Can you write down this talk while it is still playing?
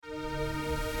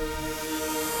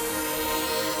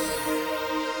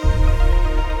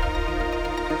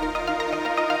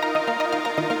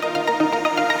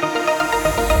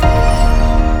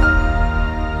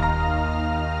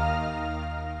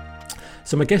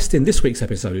So my guest in this week's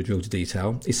episode of Drill to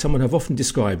Detail is someone I've often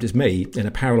described as me in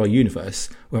a parallel universe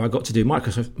where I got to do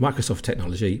Microsoft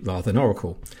technology rather than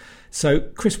Oracle. So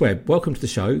Chris Webb, welcome to the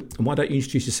show, and why don't you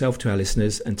introduce yourself to our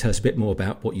listeners and tell us a bit more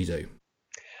about what you do?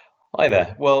 Hi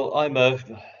there. Well, I'm a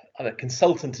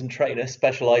consultant and trainer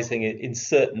specializing in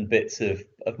certain bits of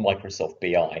Microsoft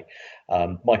BI.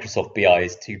 Microsoft BI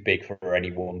is too big for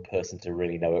any one person to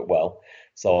really know it well.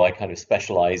 So I kind of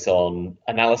specialize on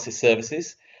analysis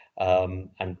services.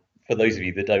 And for those of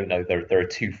you that don't know, there are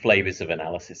two flavors of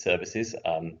analysis services,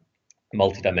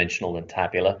 multidimensional and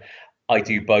tabular. I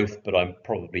do both, but I'm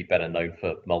probably better known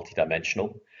for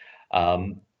multidimensional.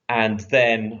 And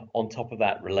then on top of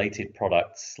that, related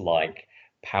products like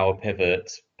Power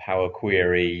Pivot, Power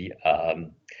Query,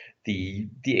 the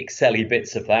Excel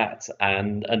bits of that,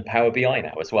 and Power BI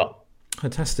now as well.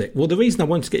 Fantastic. Well, the reason I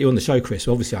wanted to get you on the show, Chris,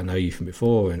 obviously I know you from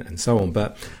before and so on,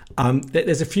 but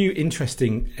there's a few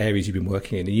interesting areas you've been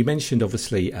working in. And you mentioned,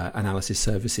 obviously, analysis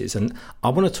services. And I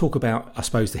want to talk about, I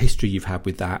suppose, the history you've had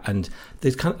with that and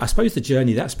I suppose the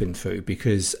journey that's been through,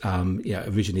 because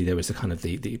originally there was the kind of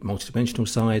the multidimensional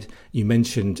side. You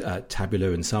mentioned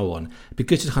tabular and so on. It'd be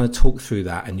good to kind of talk through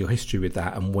that and your history with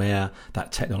that and where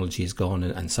that technology has gone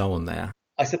and so on there.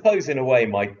 I suppose, in a way,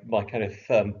 my kind of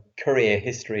career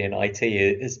history in IT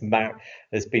has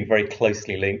been very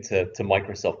closely linked to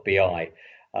Microsoft BI,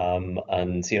 and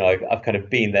I've kind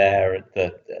of been there at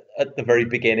the very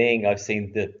beginning. I've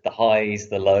seen the highs,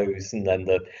 the lows, and then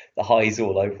the highs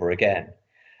all over again.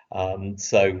 I'm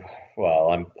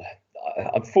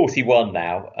 41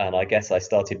 now, and I guess I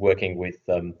started working with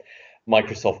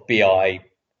Microsoft BI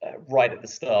right at the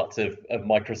start of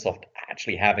Microsoft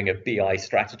actually having a BI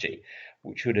strategy,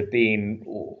 which would have been,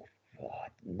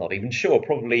 not even sure,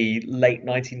 probably late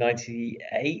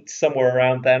 1998, somewhere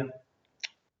around then,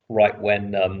 right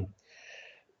when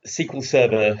SQL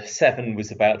Server 7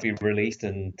 was about to be released,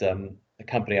 and the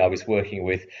company I was working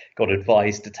with got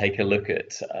advised to take a look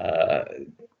at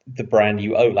the brand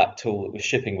new OLAP tool that was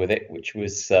shipping with it, which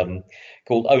was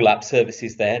called OLAP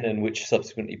Services then, and which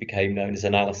subsequently became known as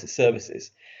Analysis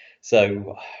Services.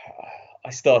 So I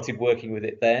started working with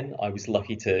it then. I was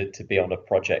lucky to be on a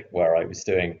project where I was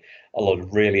doing a lot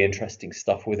of really interesting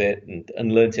stuff with it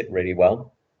and learnt it really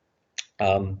well.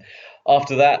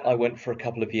 After that, I went for a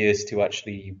couple of years to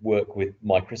actually work with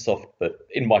Microsoft, but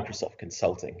in Microsoft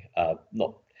Consulting.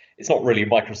 It's not really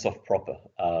Microsoft proper.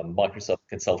 Microsoft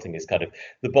Consulting is kind of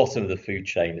the bottom of the food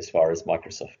chain as far as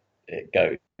Microsoft it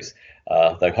goes.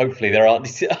 Though hopefully there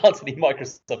aren't any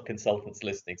Microsoft consultants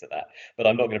listening to that. But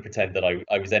I'm not going to pretend that I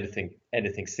was anything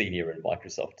senior in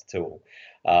Microsoft at all,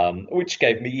 which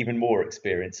gave me even more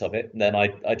experience of it. And then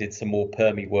I did some more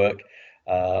Permi work,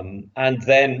 and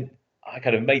then I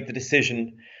kind of made the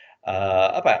decision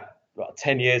about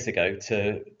 10 years ago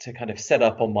to kind of set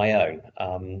up on my own.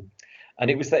 And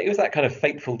it was that kind of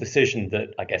fateful decision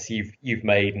that I guess you've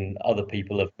made and other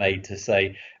people have made to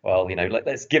say, well,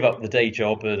 let's give up the day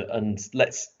job and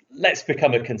let's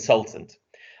become a consultant.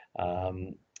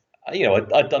 I'd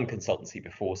done consultancy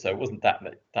before, so it wasn't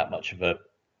that much of a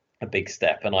big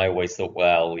step. And I always thought,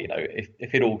 well,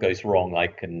 if it all goes wrong, I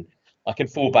can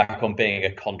fall back on being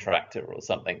a contractor or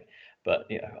something. But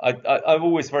I'm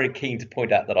always very keen to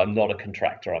point out that I'm not a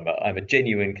contractor. I'm a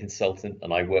genuine consultant,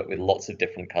 and I work with lots of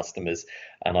different customers.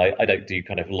 And I don't do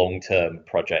kind of long-term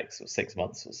projects or 6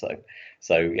 months or so.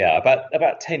 So yeah,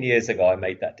 about 10 years ago, I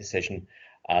made that decision,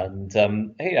 and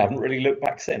I haven't really looked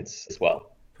back since as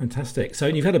well. Fantastic. So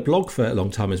you've had a blog for a long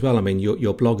time as well. I mean,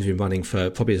 your blog has been running for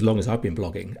probably as long as I've been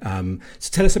blogging. So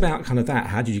tell us about kind of that.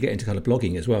 How did you get into kind of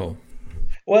blogging as well?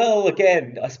 Well,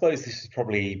 again, I suppose this is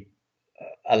probably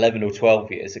 11 or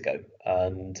 12 years ago.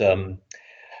 And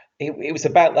it was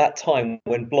about that time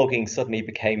when blogging suddenly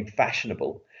became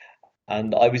fashionable.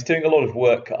 And I was doing a lot of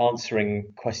work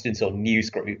answering questions on news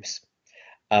groups.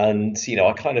 And,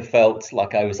 I kind of felt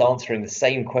like I was answering the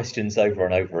same questions over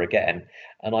and over again.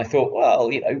 And I thought, well,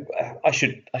 I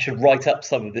should write up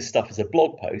some of this stuff as a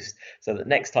blog post so that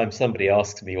next time somebody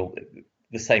asks me all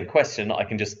the same question, I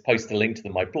can just post a link to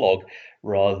my blog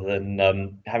rather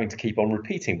than having to keep on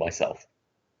repeating myself.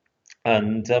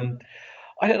 And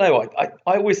I don't know,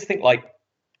 I always think like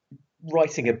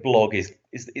writing a blog is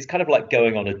kind of like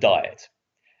going on a diet.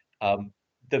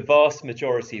 The vast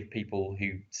majority of people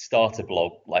who start a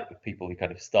blog, like the people who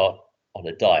kind of start on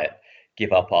a diet,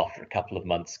 give up after a couple of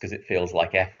months because it feels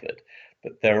like effort.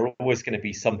 But there are always going to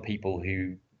be some people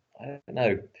who, I don't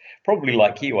know, probably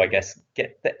like you, I guess,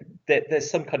 get that there's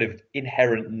some kind of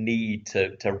inherent need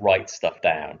to write stuff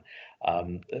down.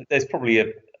 There's probably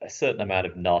a certain amount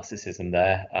of narcissism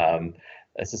there.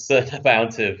 There's a certain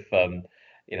amount of,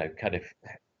 kind of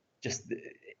just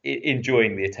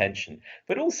enjoying the attention.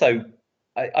 But also,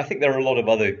 I think there are a lot of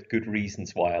other good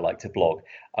reasons why I like to blog.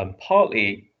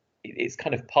 Partly, it's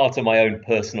kind of part of my own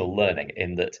personal learning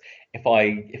in that if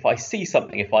I see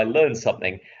something, if I learn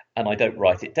something, and I don't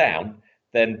write it down,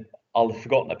 then I'll have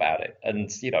forgotten about it.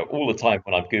 And all the time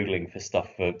when I'm Googling for stuff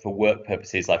for work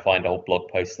purposes, I find old blog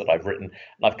posts that I've written,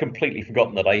 and I've completely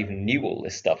forgotten that I even knew all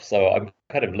this stuff. So I'm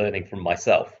kind of learning from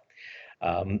myself.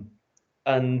 Um,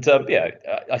 and yeah,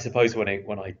 I suppose when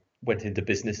I went into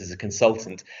business as a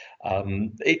consultant,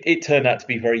 it turned out to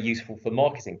be very useful for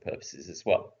marketing purposes as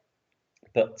well.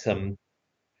 But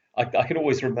I can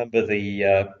always remember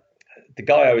the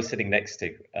guy I was sitting next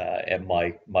to in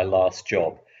my last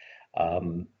job.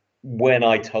 Um, when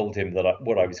I told him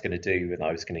what I was going to do and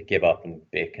I was going to give up and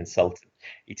be a consultant,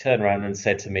 he turned around and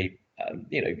said to me,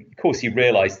 of course you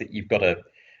realise that you've got to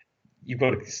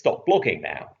stop blogging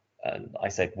now. And I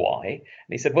said, why? And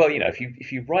he said, well,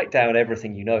 if you write down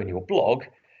everything you know in your blog,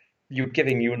 you're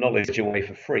giving your knowledge away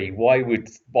for free. Why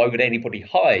would anybody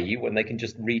hire you when they can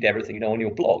just read everything you know on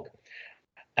your blog?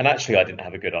 And actually, I didn't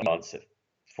have a good answer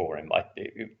for him.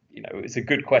 It was a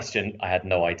good question. I had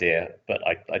no idea, but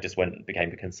I just went and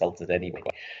became a consultant anyway.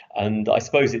 And I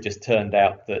suppose it just turned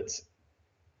out that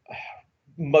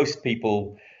most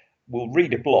people will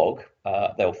read a blog,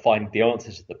 they'll find the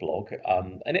answer to the blog,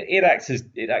 and it acts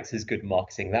as good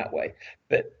marketing that way.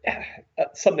 But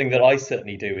something that I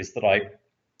certainly do is that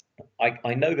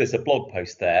I know there's a blog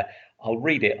post there. I'll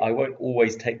read it. I won't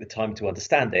always take the time to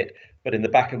understand it, but in the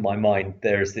back of my mind,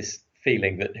 there is this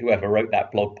feeling that whoever wrote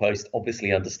that blog post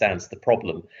obviously understands the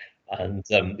problem. And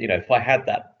if I had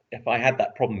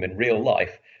that problem in real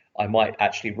life, I might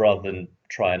actually, rather than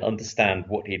try and understand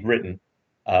what he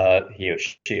or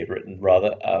she had written,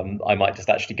 rather, I might just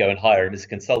actually go and hire him as a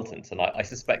consultant. And I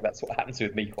suspect that's what happens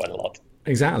with me quite a lot.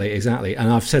 Exactly,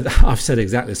 and I've said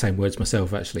exactly the same words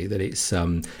myself. Actually, that it's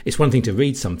one thing to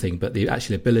read something, but the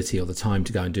actual ability or the time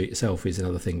to go and do it yourself is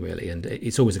another thing, really. And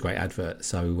it's always a great advert.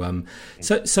 So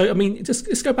I mean, just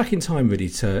let's go back in time really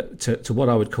to what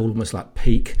I would call almost like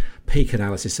peak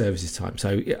analysis services time.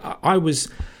 So I was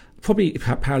probably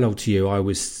parallel to you. I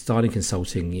was starting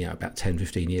consulting, about 10,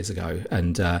 15 years ago.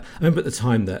 And I remember at the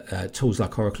time that tools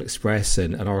like Oracle Express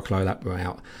and Oracle OLAP were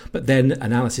out. But then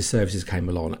analysis services came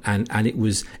along and it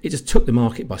just took the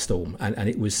market by storm. And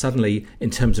it was suddenly, in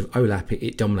terms of OLAP,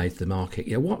 it dominated the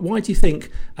market. Why do you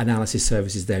think analysis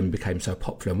services then became so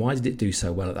popular? And why did it do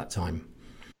so well at that time?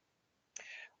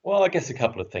 Well, I guess a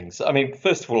couple of things. I mean,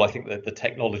 first of all, I think that the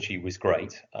technology was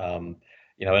great.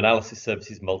 Analysis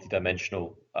services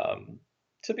multidimensional.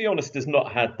 To be honest, has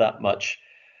not had that much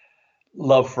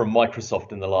love from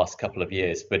Microsoft in the last couple of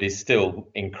years, but is still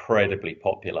incredibly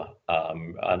popular.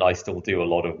 And I still do a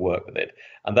lot of work with it,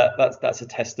 and that's a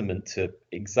testament to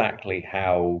exactly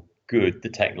how good the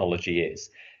technology is.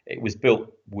 It was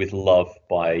built with love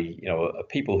by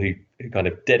people who kind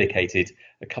of dedicated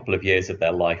a couple of years of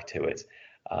their life to it,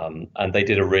 and they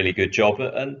did a really good job.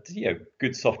 And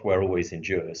good software always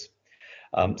endures.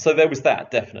 So there was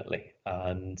that, definitely.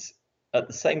 And at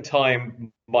the same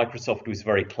time, Microsoft was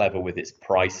very clever with its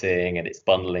pricing and its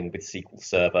bundling with SQL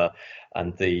Server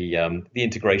and the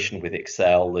integration with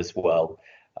Excel as well,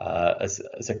 as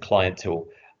a client tool.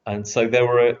 And so there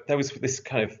was this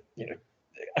kind of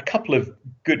a couple of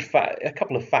a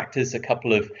couple of factors, a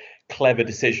couple of clever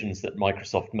decisions that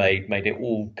Microsoft made it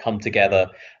all come together.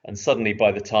 And suddenly,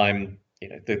 by the time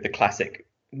the classic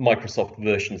Microsoft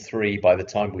version 3, by the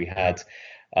time we had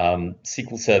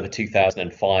SQL Server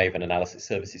 2005 and Analysis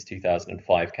Services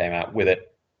 2005 came out with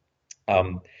it,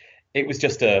 it was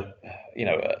just an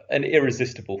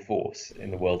irresistible force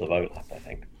in the world of OLAP, I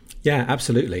think. Yeah,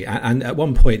 absolutely. And at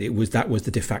one point, that was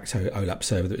the de facto OLAP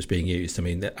server that was being used. I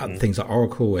mean, things like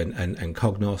Oracle and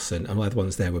Cognos and other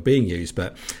ones there were being used,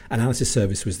 but analysis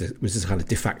service was this kind of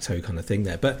de facto kind of thing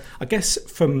there. But I guess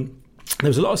there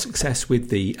was a lot of success with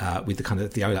the kind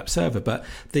of the OLAP server, but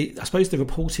I suppose the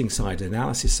reporting side, the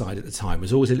analysis side at the time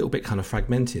was always a little bit kind of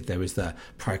fragmented. There was the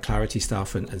prior clarity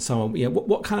stuff and so on.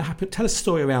 What kind of happened? Tell us a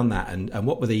story around that, and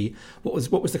what was the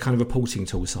kind of reporting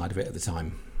tool side of it at the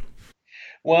time?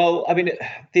 Well, I mean,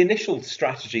 the initial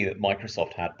strategy that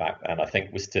Microsoft had back then, I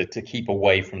think, was to keep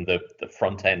away from the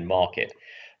front end market,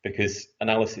 because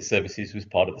analysis services was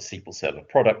part of the SQL Server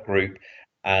product group,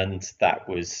 and that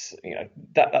was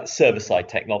that server side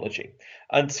technology.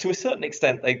 And to a certain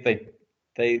extent,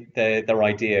 their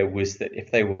idea was that if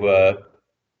they were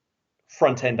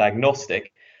front end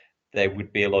agnostic, there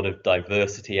would be a lot of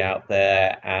diversity out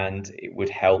there, and it would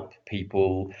help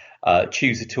people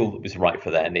choose a tool that was right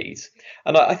for their needs.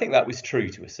 And I think that was true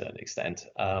to a certain extent.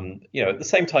 At the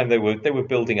same time, they were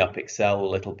building up Excel a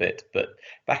little bit, but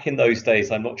back in those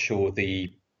days, I'm not sure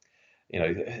the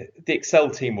Excel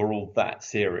team were all that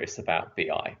serious about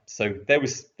BI. So there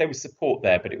was support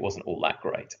there, but it wasn't all that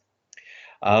great.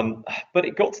 But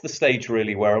it got to the stage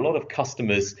really where a lot of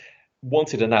customers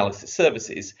wanted analysis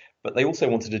services, but they also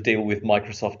wanted to deal with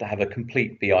Microsoft to have a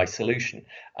complete BI solution.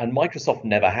 And Microsoft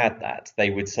never had that. They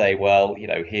would say, well,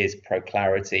 here's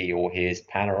ProClarity, or here's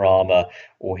Panorama,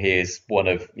 or here's one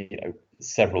of,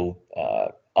 several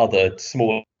other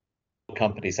small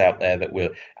companies out there that were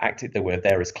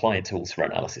there as client tools for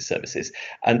analysis services.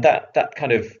 And that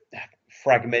kind of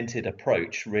fragmented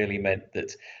approach really meant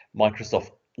that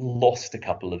Microsoft lost a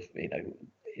couple of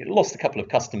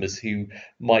customers who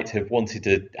might have wanted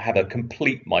to have a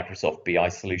complete Microsoft BI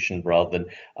solution rather than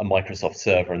a Microsoft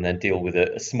server, and then deal with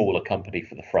a smaller company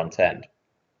for the front end.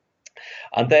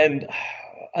 And then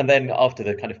after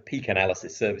the kind of peak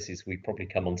analysis services, we probably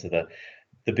come onto the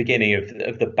beginning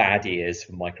of the bad years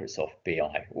for Microsoft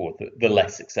BI, or the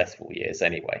less successful years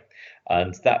anyway.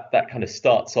 And that kind of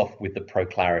starts off with the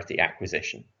ProClarity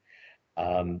acquisition.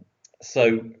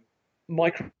 So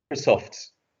Microsoft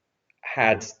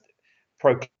had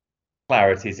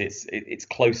ProClarity as its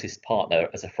closest partner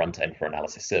as a front end for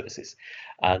analysis services,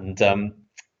 and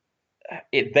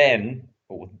it then,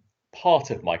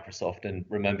 part of Microsoft, and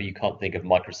remember, you can't think of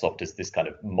Microsoft as this kind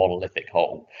of monolithic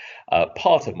whole.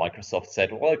 Part of Microsoft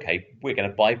said, well, okay, we're going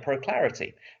to buy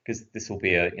ProClarity because this will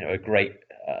be a great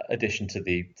addition to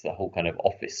the whole kind of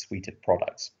Office suite of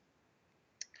products.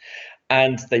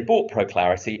 And they bought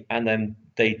ProClarity, and then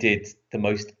they did the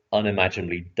most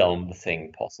unimaginably dumb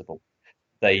thing possible.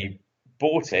 They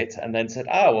bought it and then said,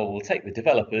 we'll take the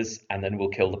developers and then we'll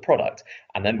kill the product,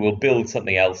 and then we'll build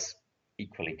something else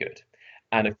equally good.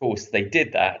 And of course, they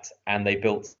did that, and they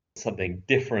built something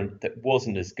different that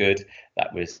wasn't as good.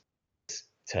 That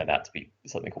turned out to be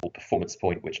something called Performance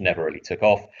Point, which never really took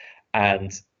off.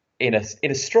 And in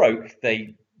a stroke,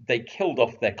 they killed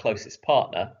off their closest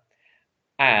partner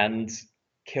and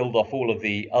killed off all of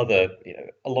the other,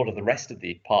 a lot of the rest of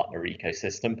the partner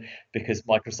ecosystem, because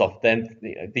Microsoft then,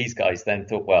 these guys then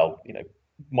thought, well,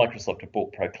 Microsoft have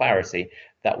bought ProClarity.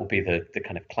 That will be the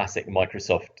kind of classic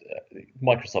Microsoft.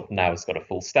 Microsoft now has got a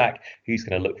full stack. Who's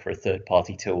going to look for a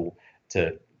third-party tool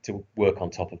to work on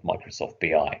top of Microsoft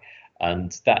BI?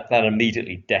 And that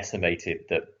immediately decimated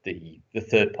the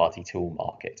third-party tool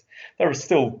market. There are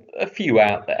still a few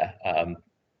out there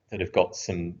that have got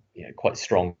some quite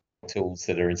strong tools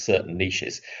that are in certain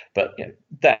niches, but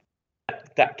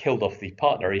that killed off the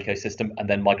partner ecosystem, and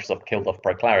then Microsoft killed off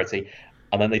ProClarity,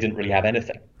 and then they didn't really have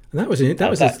anything. And that was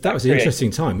an interesting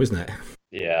time, wasn't it?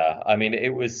 Yeah, I mean,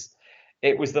 it was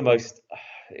the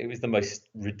most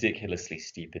ridiculously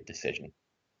stupid decision,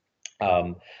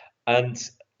 and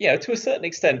to a certain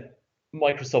extent,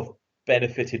 Microsoft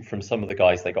benefited from some of the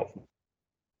guys they got from.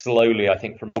 Slowly, I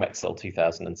think from Excel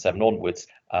 2007 onwards,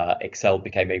 Excel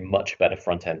became a much better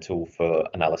front-end tool for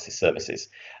analysis services.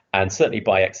 And certainly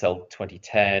by Excel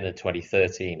 2010 and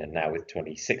 2013, and now with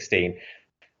 2016,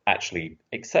 actually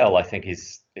Excel, I think,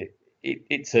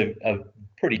 it's a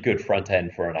pretty good front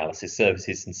end for analysis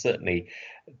services, and certainly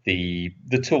the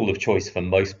tool of choice for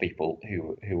most people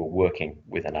who are working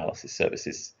with analysis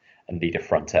services and need a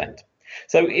front end.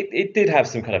 So it did have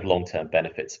some kind of long-term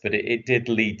benefits, but it did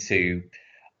lead to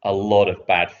a lot of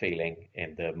bad feeling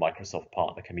in the Microsoft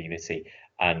partner community,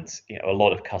 and a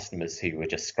lot of customers who were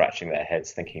just scratching their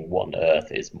heads thinking, what on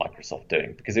earth is Microsoft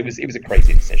doing? Because it was a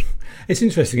crazy decision. It's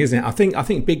interesting, isn't it? I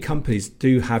think big companies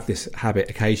do have this habit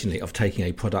occasionally of taking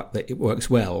a product that it works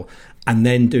well and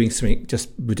then doing something just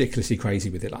ridiculously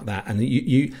crazy with it like that. And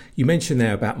you mentioned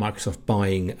there about Microsoft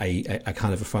buying a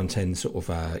kind of a front end sort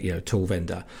of tool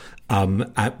vendor,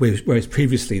 whereas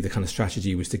previously the kind of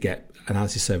strategy was to get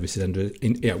analysis services under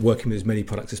working with as many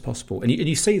products as possible. And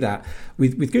you see that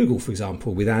with Google, for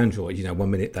example, with Android.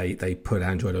 One minute they put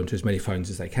Android onto as many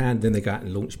phones as they can, then they go out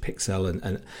and launch Pixel,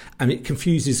 and it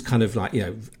confuses kind of like,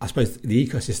 I suppose the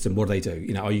ecosystem. What do they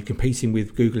do? Are you competing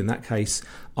with Google in that case?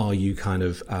 Are you kind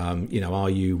of are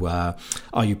you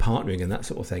partnering and that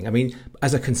sort of thing? I mean,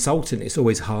 as a consultant, it's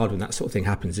always hard when that sort of thing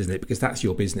happens, isn't it? Because that's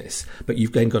your business, but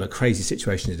you've then got a crazy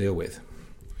situation to deal with.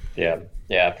 Yeah,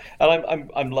 and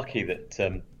I'm lucky that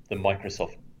the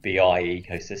Microsoft BI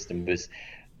ecosystem was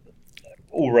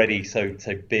already so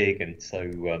big and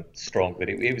so strong that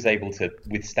it was able to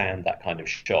withstand that kind of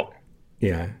shock.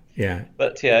 Yeah.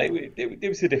 But it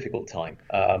was a difficult time.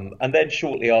 And then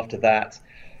shortly after that,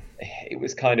 it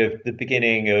was kind of the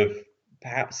beginning of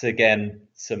perhaps again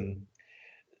some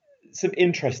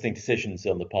interesting decisions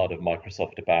on the part of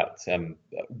Microsoft about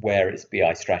where its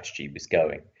BI strategy was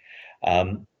going.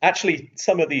 Actually,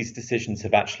 some of these decisions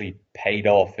have actually paid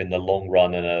off in the long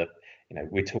run, and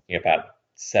we're talking about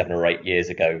 7 or 8 years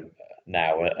ago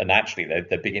now, and actually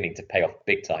they're beginning to pay off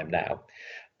big time now.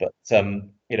 But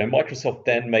Microsoft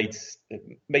then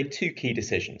made two key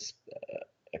decisions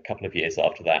a couple of years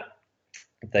after that.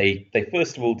 They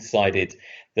first of all decided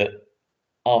that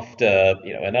after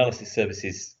Analysis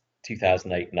Services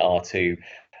 2008 and R2,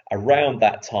 around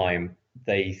that time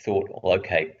they thought, well,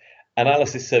 okay,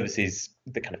 analysis services,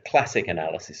 the kind of classic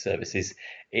analysis services,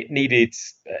 it needed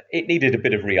a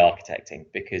bit of re-architecting,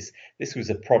 because this was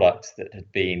a product that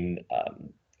had been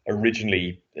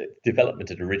originally development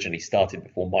had originally started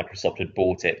before Microsoft had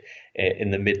bought it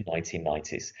in the mid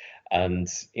 1990s. And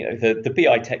the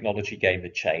BI technology game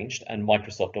had changed, and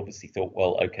Microsoft obviously thought,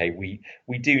 well, okay,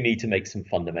 we do need to make some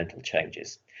fundamental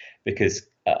changes, because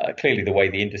clearly the way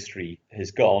the industry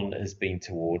has gone has been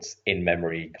towards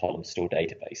in-memory column store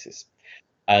databases,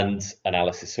 and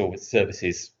analysis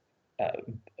services, uh,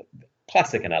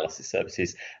 classic analysis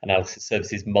services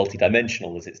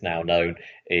multidimensional as it's now known,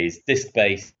 is disk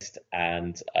based,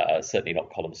 and certainly not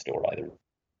column store either,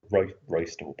 row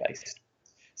store based.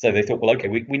 So they thought, well, okay,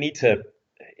 we need to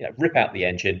rip out the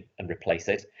engine and replace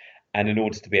it. And in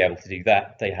order to be able to do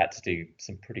that, they had to do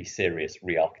some pretty serious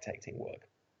re-architecting work.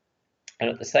 And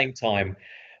at the same time,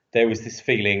 there was this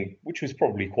feeling, which was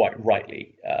probably quite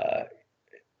right,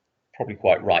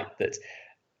 that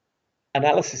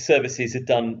analysis services had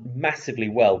done massively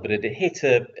well, but it hit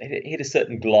a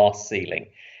certain glass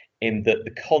ceiling, in that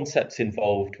the concepts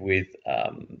involved with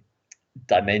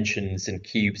dimensions and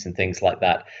cubes and things like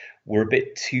that were a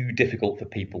bit too difficult for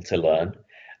people to learn.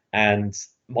 And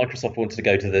Microsoft wanted to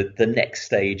go to the next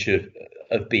stage of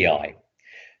BI.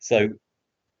 So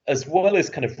as well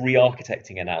as kind of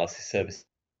re-architecting analysis services,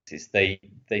 they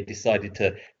decided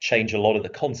to change a lot of the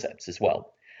concepts as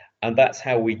well. And that's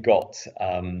how we got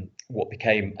what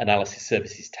became Analysis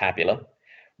Services Tabular,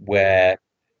 where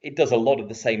it does a lot of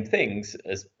the same things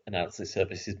as Analysis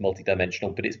Services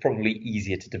Multidimensional, but it's probably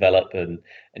easier to develop and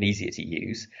easier to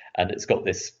use. And it's got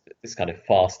this kind of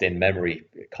fast in-memory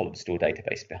column store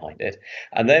database behind it.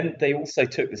 And then they also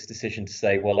took this decision to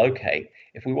say, well, okay,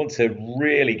 if we want to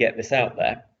really get this out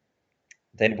there,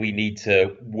 then we need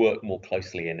to work more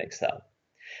closely in Excel,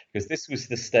 because this was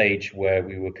the stage where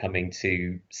we were coming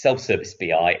to self-service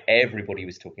BI. Everybody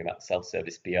was talking about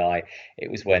self-service BI.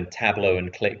 It was when Tableau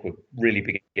and Qlik were really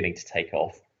beginning to take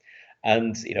off.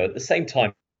 And at the same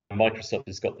time, Microsoft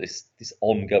has got this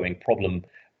ongoing problem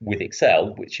with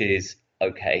Excel, which is,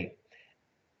 okay,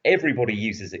 everybody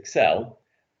uses Excel,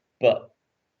 but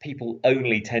people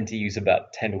only tend to use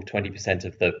about 10 or 20%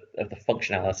 of the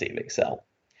functionality of Excel.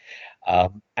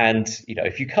 And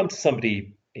if you come to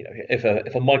somebody, if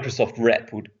a Microsoft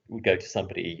rep would go to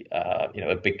somebody,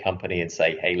 a big company, and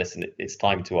say, hey, listen, it's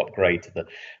time to upgrade to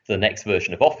the next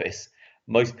version of Office,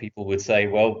 most people would say,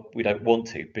 well, we don't want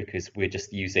to, because we're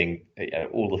just using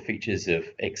all the features of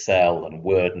Excel and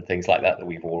Word and things like that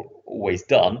we've always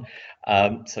done.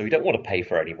 So we don't want to pay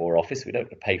for any more Office. We don't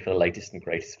want to pay for the latest and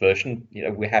greatest version.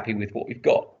 We're happy with what we've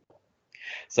got.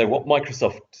 So what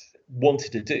Microsoft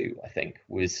wanted to do, I think,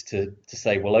 was to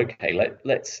say, well, okay,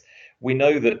 we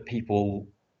know that people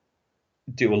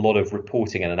do a lot of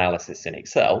reporting and analysis in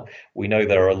Excel. We know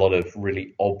there are a lot of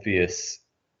really obvious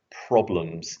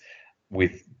problems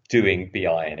with doing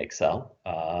BI in Excel,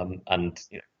 and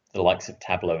the likes of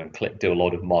Tableau and Qlik do a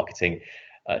lot of marketing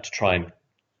to try and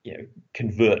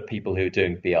convert people who are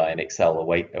doing BI in Excel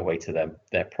away to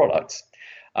their products.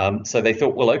 So they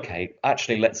thought, well, okay,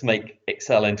 actually, let's make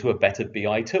Excel into a better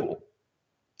BI tool.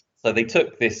 So they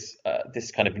took this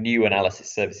kind of new analysis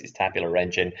services tabular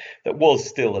engine that was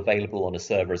still available on a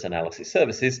server as analysis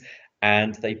services,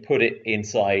 and they put it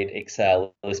inside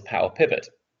Excel as Power Pivot.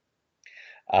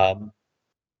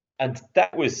 And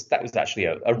that was actually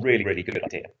a really, really good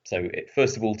idea. So it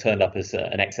first of all turned up as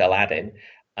an Excel add-in,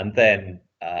 and then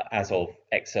as of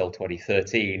Excel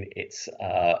 2013, it's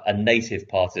a native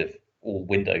part of all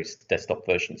Windows desktop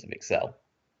versions of Excel.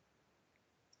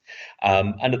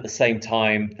 And at the same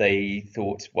time, they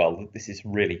thought, well, this is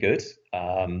really good.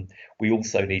 We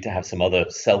also need to have some other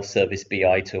self-service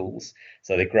BI tools.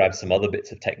 So they grabbed some other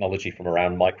bits of technology from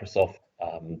around Microsoft.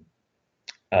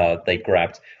 They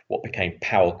grabbed what became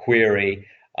Power Query,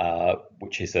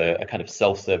 which is a kind of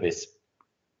self-service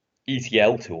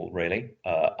ETL tool, really,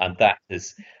 and that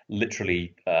is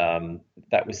literally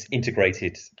that was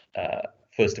integrated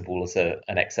first of all as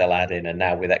an Excel add-in, and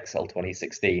now with Excel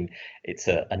 2016, it's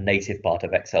a native part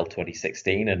of Excel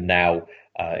 2016. And now,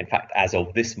 in fact, as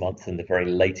of this month and the very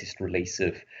latest release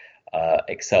of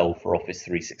Excel for Office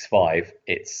 365,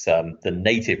 it's the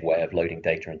native way of loading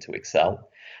data into Excel.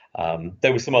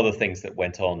 There were some other things that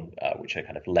went on which are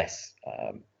kind of less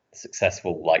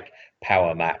successful, like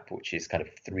Power Map, which is kind of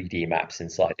 3D maps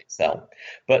inside Excel.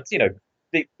 But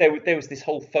there was this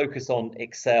whole focus on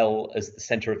Excel as the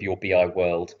center of your BI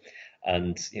world,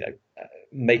 and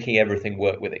making everything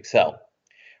work with Excel,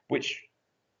 which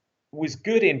was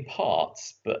good in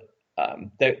parts, but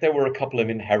there were a couple of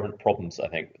inherent problems, I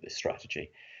think, with this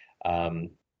strategy, in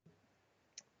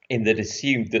that it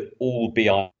assumed that all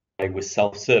BI was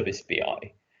self-service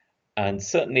BI, and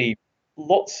certainly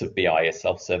lots of BI is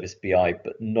self-service BI,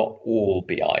 but not all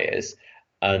BI is.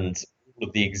 And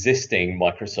the existing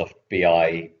Microsoft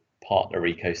BI partner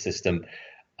ecosystem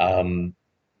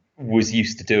was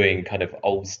used to doing kind of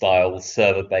old style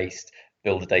server-based,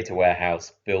 build a data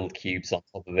warehouse, build cubes on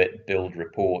top of it, build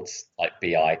reports like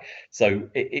BI. So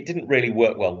it didn't really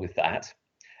work well with that.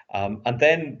 And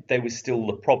then there was still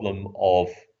the problem of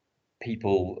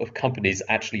companies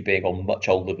actually being on much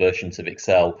older versions of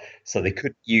Excel, so they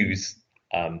couldn't use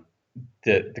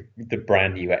the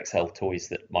brand new Excel toys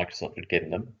that Microsoft had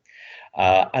given them.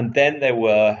 And then there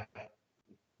were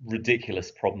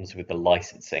ridiculous problems with the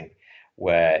licensing,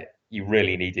 where you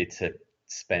really needed to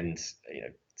spend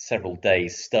several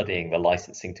days studying the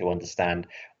licensing to understand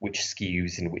which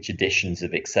SKUs and which editions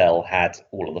of Excel had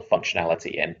all of the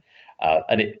functionality in.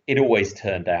 And it always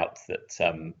turned out that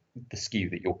the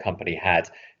SKU that your company had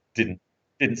didn't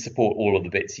support all of the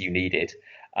bits you needed.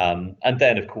 And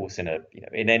then, of course, in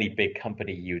any big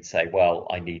company, you would say, well,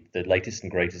 I need the latest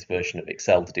and greatest version of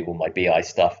Excel to do all my BI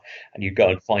stuff. And you go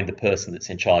and find the person that's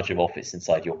in charge of Office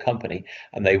inside your company,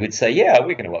 and they would say, yeah,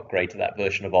 we're going to upgrade to that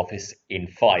version of Office in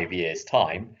 5 years'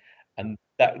 time. And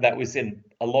that was, in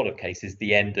a lot of cases,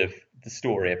 the end of the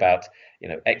story about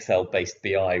Excel-based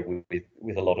BI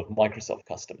with a lot of Microsoft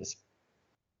customers.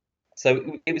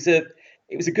 So it was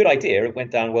a good idea. It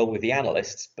went down well with the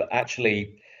analysts, but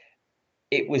actually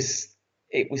it was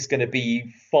going to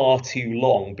be far too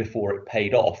long before it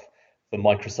paid off for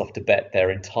Microsoft to bet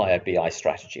their entire BI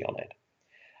strategy on it,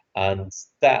 and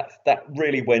that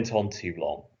really went on too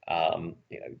long.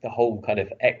 The whole kind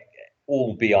of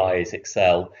all BI is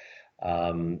Excel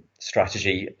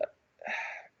strategy.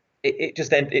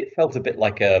 It felt a bit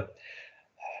like a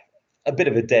bit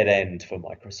of a dead end for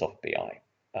Microsoft BI.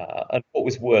 And what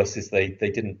was worse is they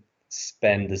didn't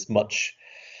spend as much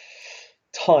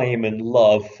time and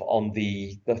love on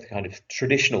the kind of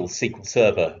traditional SQL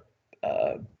Server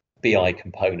BI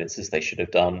components as they should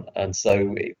have done. And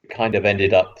so it kind of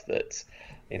ended up that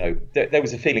there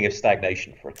was a feeling of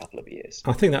stagnation for a couple of years.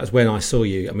 I think that was when I saw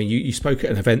you. I mean, you spoke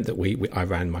at an event that I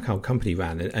ran, my company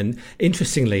ran, and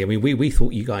interestingly, I mean, we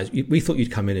thought we thought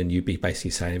you'd come in and you'd be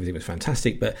basically saying everything was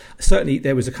fantastic, but certainly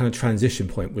there was a kind of transition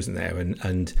point, wasn't there?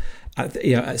 And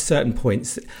at certain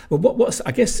points, well, what's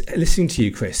I guess listening to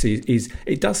you, Chris, is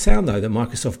it does sound though that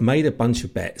Microsoft made a bunch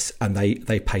of bets and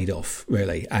they paid off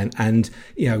really, and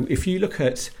if you look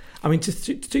at. I mean,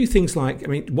 to do things like,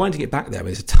 winding it back there,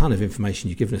 there's a ton of information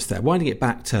you've given us there. Winding it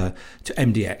back to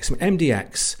MDX.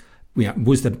 MDX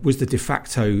was the de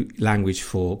facto language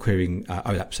for querying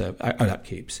OLAP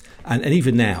cubes, and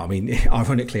even now,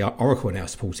 ironically, Oracle are now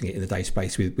supporting it in the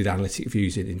database with analytic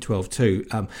views in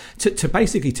 12.2. To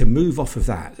basically to move off of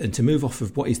that and to move off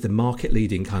of what is the market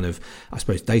leading kind of, I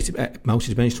suppose, data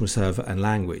multidimensional server and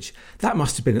language, that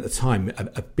must have been at the time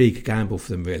a big gamble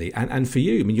for them, really. And for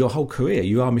you, your whole career,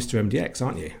 you are Mr. MDX,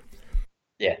 aren't you?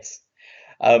 Yes.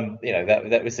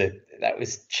 That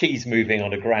was cheese moving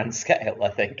on a grand scale, I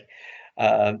think.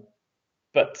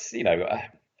 But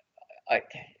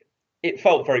it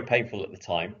felt very painful at the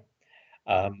time.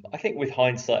 I think with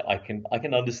hindsight, I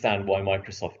can understand why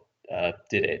Microsoft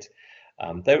did it.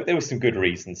 There were some good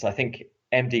reasons. I think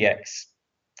MDX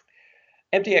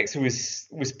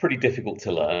was pretty difficult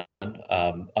to learn.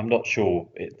 I'm not sure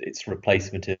its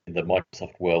replacement in the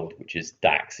Microsoft world, which is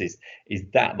DAX, is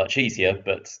that much easier.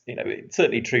 But it's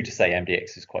certainly true to say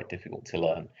MDX is quite difficult to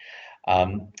learn.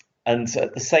 And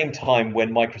at the same time,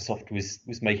 when Microsoft was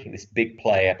making this big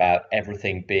play about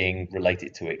everything being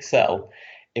related to Excel,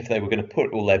 if they were going to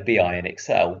put all their BI in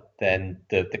Excel, then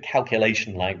the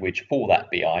calculation language for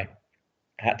that BI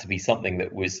had to be something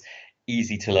that was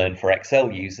easy to learn for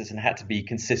Excel users and had to be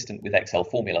consistent with Excel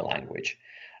formula language.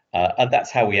 And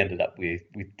that's how we ended up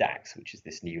with DAX, which is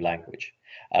this new language.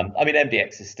 I mean,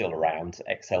 MDX is still around.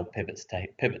 Excel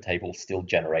pivot tables still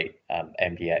generate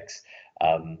MDX.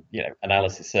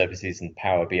 Analysis services and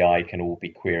Power BI can all be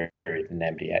queried in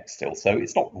MDX still, so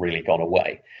it's not really gone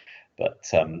away. But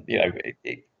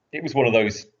it was one of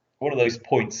those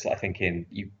points, I think,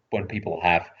 when people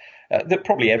have that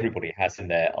probably everybody has in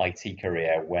their IT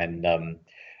career, when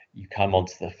you come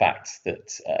onto the fact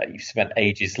that you've spent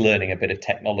ages learning a bit of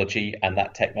technology, and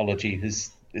that technology has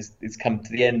come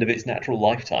to the end of its natural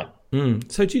lifetime.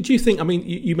 So do you think, I mean,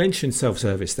 you mentioned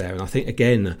self-service there, and I think,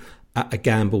 again, a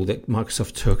gamble that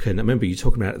Microsoft took, and I remember you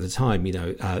talking about it at the time, the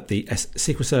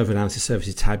SQL Server Analysis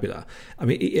Services tabular. I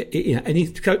mean,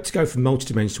 to go from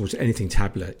multidimensional to anything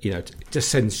tabular, it just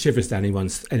sends shivers down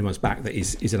anyone's back that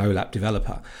is an OLAP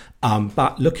developer.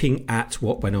 But looking at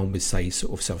what went on with, say,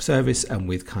 sort of self-service and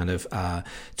with kind of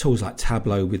tools like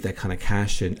Tableau with their kind of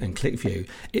cache and ClickView,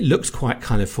 it looks quite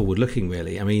kind of forward-looking,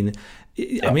 really. I mean,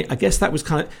 I guess that was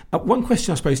kind of one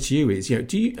question I suppose to you is,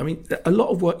 a lot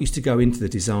of work used to go into the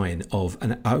design of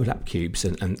an OLAP cubes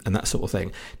and that sort of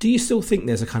thing. Do you still think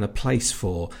there's a kind of place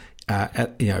for,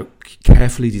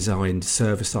 carefully designed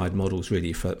server-side models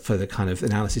really for the kind of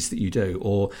analysis that you do,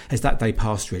 or has that day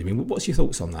passed really? I mean, what's your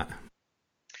thoughts on that?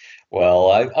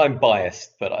 Well, I'm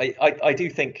biased, but I do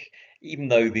think, even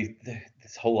though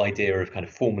this whole idea of kind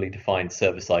of formally defined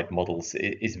server-side models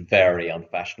is very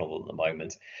unfashionable at the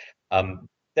moment,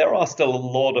 there are still a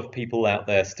lot of people out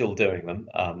there still doing them,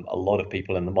 a lot of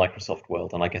people in the Microsoft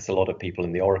world, and I guess a lot of people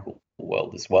in the Oracle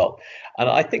world as well. And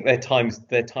I think their time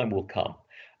will come.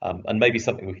 And maybe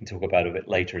something we can talk about a bit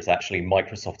later is actually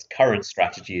Microsoft's current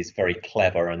strategy is very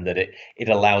clever, and that it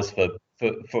allows for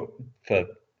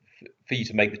you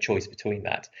to make the choice between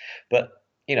that. But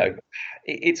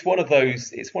it's one of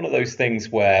those things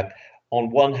where,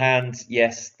 on one hand,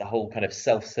 yes, the whole kind of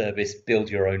self-service, build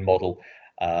your own model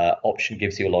option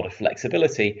gives you a lot of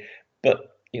flexibility,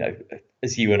 but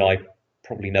as you and I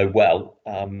probably know well,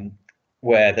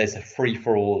 where there's a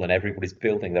free-for-all and everybody's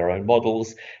building their own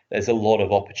models, there's a lot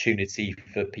of opportunity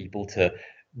for people to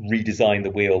redesign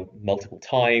the wheel multiple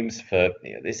times, for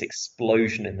this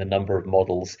explosion in the number of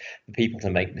models, for people to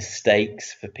make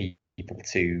mistakes, for people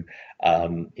to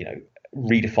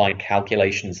redefine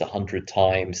calculations 100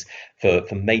 times, for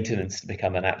maintenance to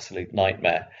become an absolute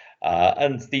nightmare.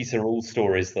 And these are all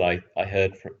stories that I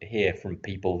heard hear from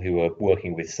people who are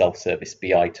working with self-service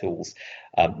BI tools,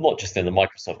 not just in the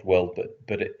Microsoft world,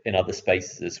 but in other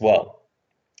spaces as well.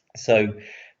 So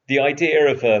the idea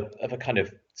of a kind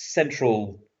of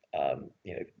central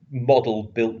model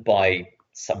built by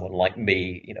someone like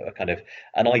me, a kind of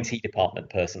an IT department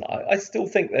person, I still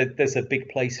think that there's a big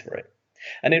place for it.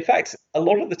 And in fact, a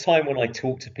lot of the time when I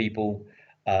talk to people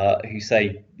who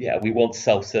say, yeah, we want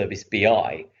self-service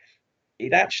BI,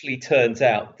 it actually turns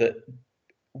out that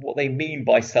what they mean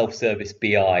by self-service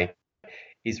BI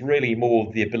is really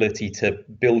more the ability to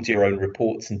build your own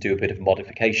reports and do a bit of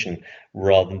modification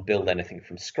rather than build anything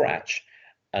from scratch.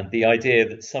 And the idea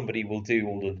that somebody will do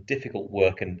all of the difficult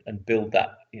work and build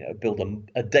that, build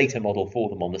a data model for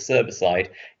them on the server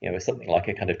side, something like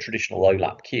a kind of traditional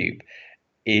OLAP cube,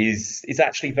 is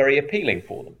actually very appealing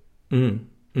for them.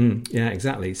 Yeah,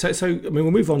 exactly. So I mean,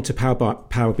 we'll move on to Power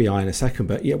BI in a second.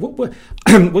 But yeah, what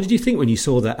did you think when you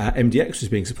saw that MDX was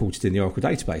being supported in the Oracle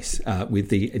database with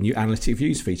the new analytic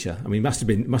views feature? I mean, must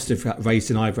have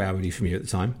raised an eyebrow really from you at the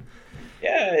time.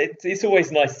 Yeah, it's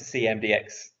always nice to see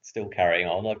MDX still carrying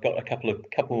on. I've got a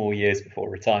couple more years before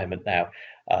retirement now,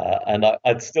 and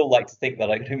I'd still like to think that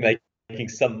I can be making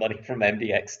some money from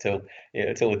MDX till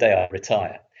the day I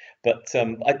retire. But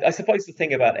I suppose the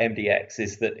thing about MDX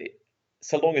is that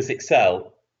so long as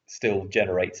Excel still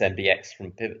generates MDX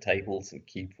from pivot tables and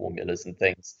cube formulas and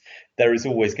things, there are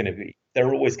always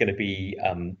going to be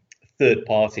third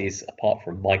parties apart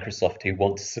from Microsoft who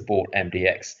want to support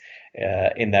MDX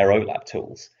in their OLAP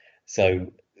tools.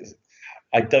 So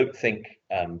I don't think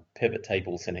pivot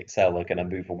tables in Excel are going to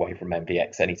move away from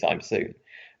MDX anytime soon.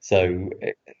 So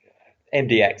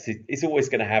MDX is always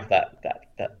going to have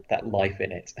that life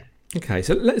in it. Okay,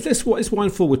 so let's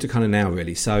wind forward to kind of now,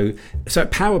 really. So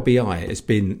Power BI has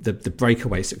been the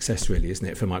breakaway success, really, isn't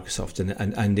it, for Microsoft?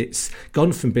 And it's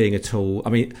gone from being a tool. I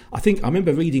mean, I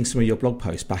remember reading some of your blog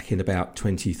posts back in about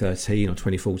 2013 or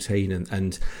 2014,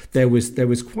 and there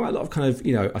was quite a lot of kind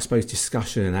of, I suppose,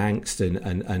 discussion and angst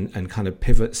and kind of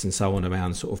pivots and so on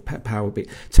around sort of Power BI.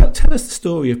 Tell us the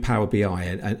story of Power BI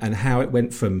and how it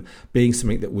went from being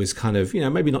something that was kind of,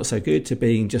 maybe not so good to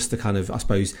being just the kind of, I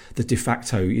suppose, the de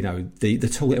facto, the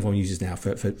tool that everyone uses now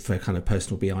for kind of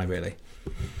personal BI, really.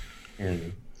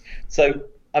 So,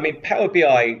 I mean, Power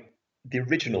BI the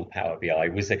original Power BI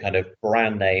was a kind of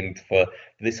brand name for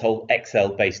this whole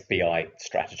Excel-based BI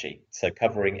strategy. So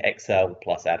covering Excel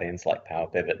plus add-ins like Power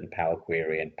Pivot and Power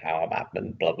Query and Power Map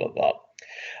and blah blah blah.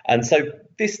 And so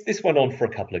this went on for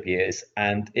a couple of years,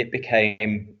 and it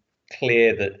became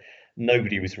clear that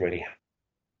nobody was really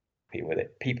happy with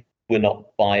it. People were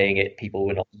not buying it. People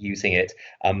were not using it.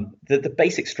 The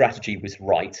basic strategy was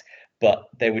right, but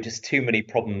there were just too many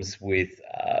problems with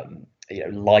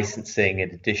licensing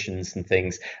and additions and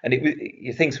things, and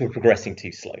things were progressing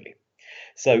too slowly.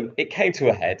 So it came to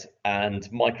a head, and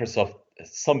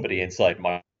somebody inside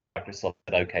Microsoft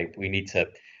said, "Okay, we need to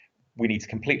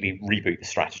completely reboot the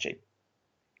strategy."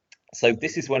 So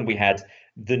this is when we had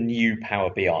the new Power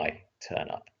BI turn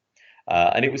up.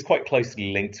 And it was quite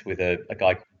closely linked with a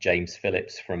guy called James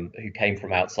Phillips who came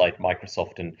from outside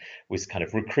Microsoft and was kind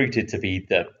of recruited to be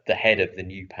the head of the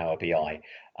new Power BI.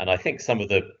 And I think some of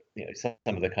the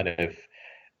kind of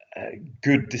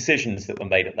good decisions that were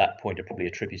made at that point are probably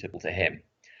attributable to him.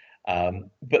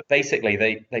 But basically,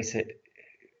 they said,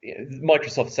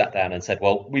 Microsoft sat down and said,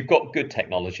 "Well, we've got good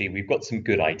technology, we've got some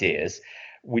good ideas.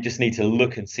 We just need to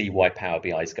look and see why Power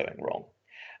BI is going wrong."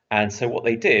 And so what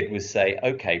they did was say,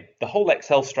 "Okay, the whole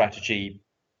Excel strategy,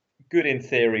 good in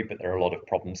theory, but there are a lot of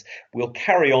problems. We'll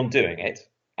carry on doing it."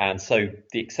 And so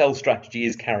the Excel strategy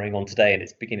is carrying on today, and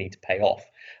it's beginning to pay off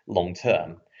long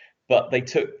term. But they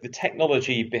took the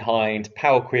technology behind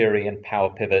Power Query and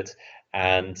Power Pivot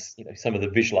and some of the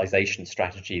visualization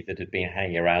strategy that had been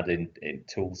hanging around in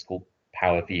tools called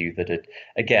Power View that had,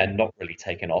 again, not really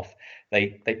taken off. They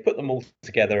put them all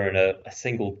together in a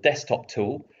single desktop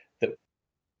tool that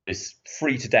is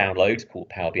free to download called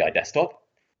Power BI Desktop.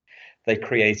 They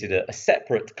created a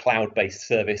separate cloud-based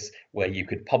service where you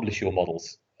could publish your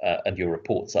models and your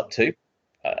reports up to,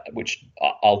 which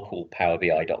I'll call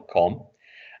powerbi.com.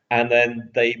 And then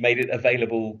they made it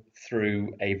available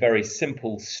through a very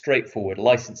simple, straightforward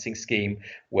licensing scheme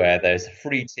where there's a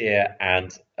free tier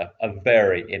and a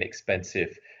very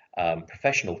inexpensive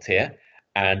professional tier.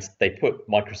 And they put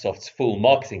Microsoft's full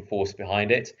marketing force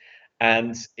behind it.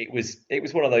 And it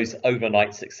was one of those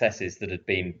overnight successes that had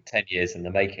been 10 years in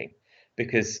the making,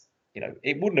 because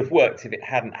it wouldn't have worked if it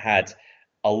hadn't had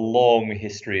a long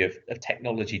history of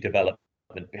technology development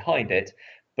behind it.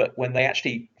 But when they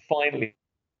actually finally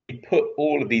put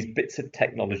all of these bits of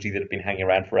technology that have been hanging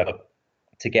around forever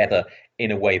together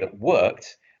in a way that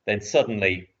worked, then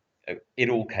suddenly it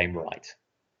all came right.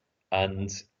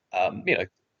 And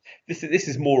this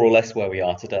is more or less where we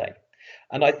are today.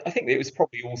 And I think it was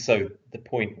probably also the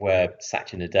point where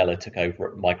Satya Nadella took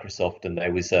over at Microsoft, and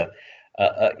there was a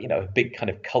big kind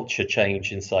of culture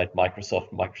change inside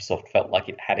Microsoft. Microsoft felt like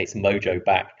it had its mojo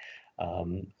back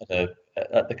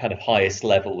at the kind of highest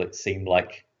level. It seemed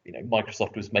like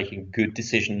Microsoft was making good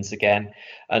decisions again,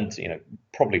 and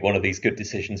probably one of these good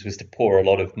decisions was to pour a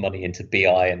lot of money into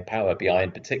BI and Power BI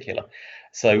in particular.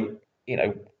 So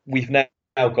we've now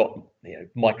got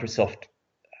Microsoft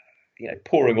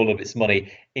pouring all of its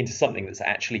money into something that's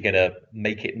actually going to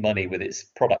make it money with its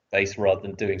product base, rather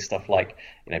than doing stuff like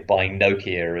buying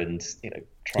Nokia and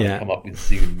trying to come up with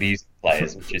Zoom music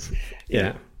players, which is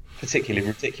particularly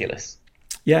ridiculous.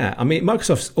 Yeah, I mean,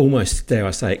 Microsoft's almost, dare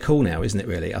I say it, cool now, isn't it?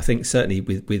 Really, I think certainly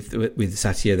with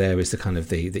Satya there as the kind of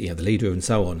the leader and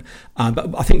so on.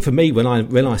 But I think for me, when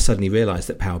I suddenly realised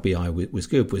that Power BI was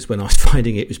good, was when I was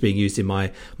finding it was being used in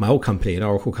my old company, an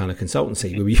Oracle kind of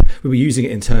consultancy. We were using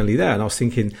it internally there, and I was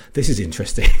thinking, this is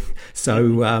interesting.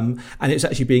 So, and it's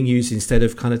actually being used instead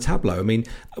of kind of Tableau. I mean,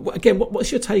 again,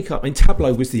 what's your take on? I mean,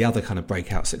 Tableau was the other kind of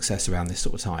breakout success around this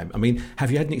sort of time. I mean, have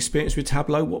you had an experience with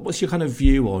Tableau? What's your kind of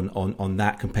view on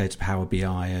that compared to Power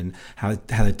BI, and how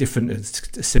they're different and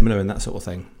similar and that sort of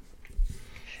thing?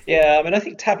 Yeah, I mean, I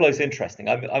think Tableau's interesting.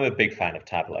 I'm a big fan of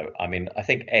Tableau. I mean, I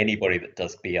think anybody that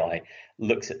does BI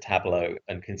looks at Tableau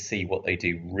and can see what they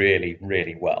do really,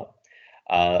 really well.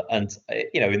 And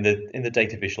in the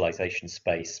data visualization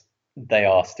space, they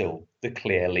are still the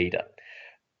clear leader.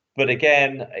 But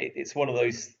again, it's one of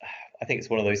those. I think it's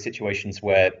one of those situations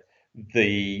where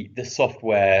the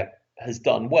software has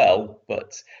done well,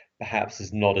 but perhaps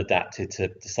has not adapted to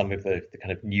some of the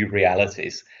kind of new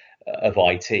realities of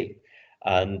IT.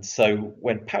 And so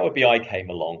when Power BI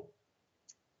came along,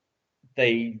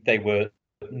 they were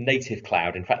native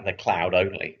cloud. In fact, they're cloud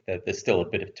only. There's still a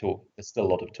bit of talk. There's still a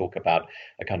lot of talk about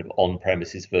a kind of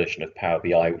on-premises version of Power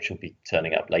BI, which will be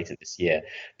turning up later this year.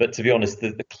 But to be honest,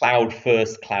 the cloud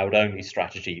first, cloud only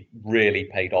strategy really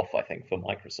paid off, I think, for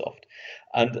Microsoft.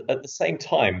 And at the same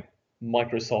time,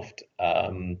 Microsoft,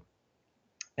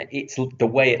 it's the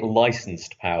way it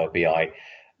licensed Power BI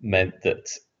meant that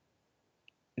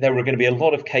there were going to be a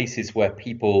lot of cases where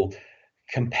people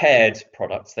compared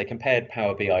products. They compared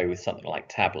Power BI with something like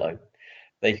Tableau.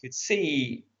 They could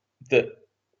see that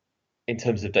in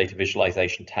terms of data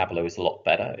visualization, Tableau is a lot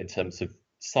better. In terms of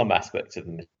some aspects of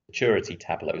the maturity,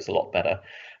 Tableau is a lot better.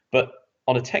 But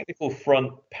on a technical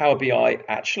front, Power BI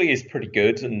actually is pretty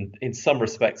good and in some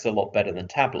respects a lot better than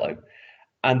Tableau.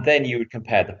 And then you would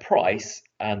compare the price,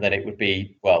 and then it would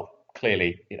be, well,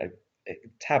 clearly,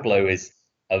 Tableau is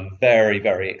a very,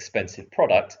 very expensive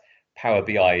product. Power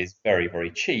BI is very,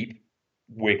 very cheap.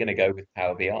 We're going to go with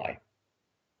Power BI.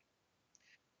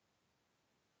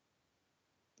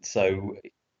 So,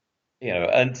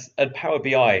 and Power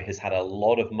BI has had a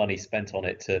lot of money spent on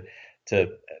it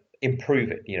to improve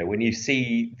it. When you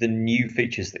see the new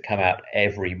features that come out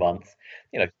every month,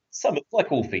 some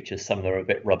like all features, some of them are a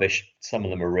bit rubbish, some of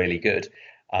them are really good.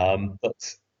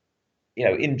 But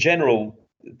in general,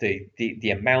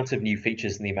 the amount of new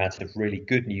features and the amount of really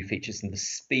good new features and the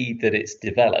speed that it's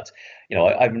developed,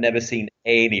 I've never seen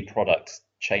any product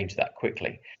change that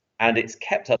quickly. And it's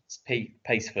kept up this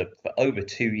pace for over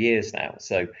 2 years now.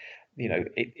 So,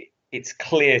 it's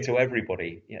clear to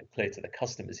everybody, clear to the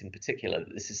customers in particular,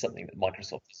 that this is something that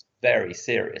Microsoft is very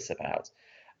serious about.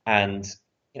 And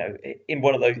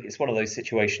it's one of those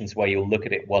situations where you'll look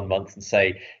at it one month and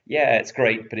say, yeah, it's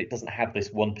great, but it doesn't have this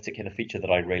one particular feature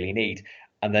that I really need.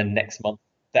 And then next month,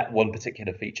 that one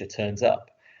particular feature turns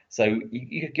up. So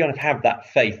you kind of have that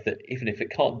faith that even if it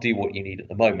can't do what you need at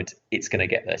the moment, it's going to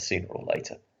get there sooner or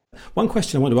later. One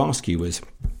question I wanted to ask you was,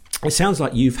 it sounds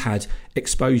like you've had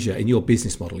exposure in your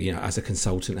business model, as a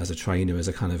consultant, as a trainer, as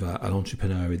a kind of an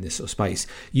entrepreneur in this sort of space.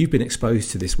 You've been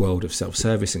exposed to this world of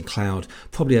self-service and cloud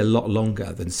probably a lot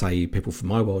longer than, say, people from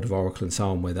my world of Oracle and so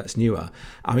on, where that's newer.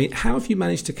 I mean, how have you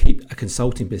managed to keep a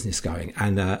consulting business going?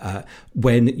 And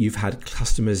when you've had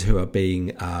customers who are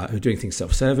who are doing things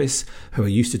self-service, who are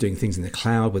used to doing things in the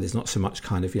cloud, where there's not so much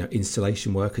kind of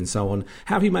installation work and so on,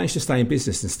 how have you managed to stay in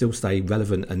business and still stay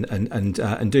relevant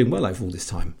and doing well over all this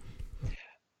time?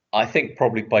 I think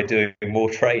probably by doing more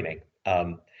training.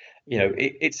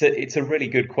 It's a really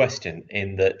good question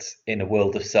in that in a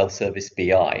world of self-service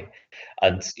BI,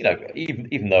 and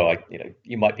even though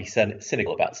you might be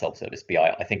cynical about self-service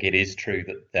BI, I think it is true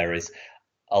that there is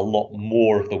a lot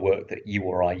more of the work that you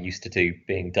or I used to do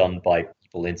being done by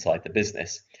people inside the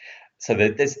business. So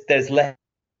there's less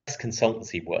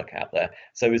consultancy work out there.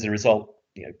 So as a result,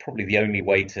 probably the only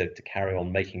way to carry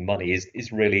on making money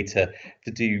is really to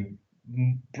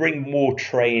bring more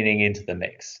training into the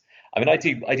mix. I mean,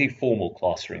 I do formal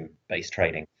classroom based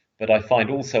training, but I find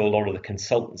also a lot of the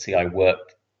consultancy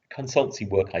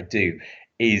work I do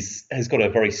has got a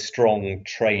very strong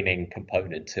training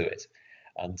component to it.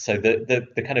 And so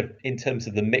the kind of, in terms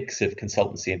of the mix of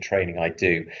consultancy and training I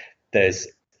do, there's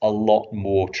a lot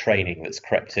more training that's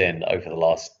crept in over the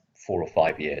last 4 or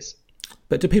 5 years.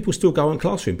 But do people still go on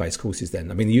classroom-based courses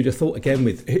then? I mean, you'd have thought, again,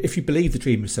 if you believe the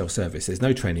dream of self-service, there's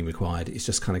no training required. It's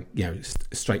just kind of,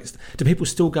 straight. Do people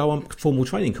still go on formal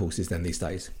training courses then these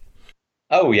days?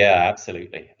 Oh yeah,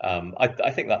 absolutely.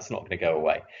 I think that's not going to go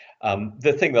away.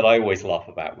 The thing that I always laugh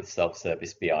about with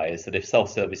self-service BI is that if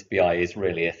self-service BI is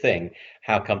really a thing,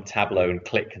 how come Tableau and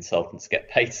Qlik consultants get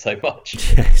paid so much?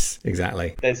 Yes,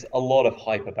 exactly. There's a lot of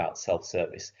hype about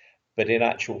self-service, but in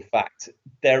actual fact,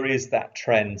 there is that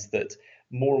trend that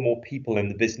more and more people in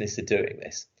the business are doing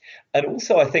this. And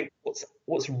also, I think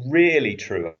what's really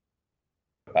true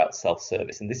about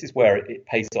self-service, and this is where it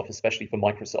pays off, especially for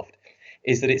Microsoft,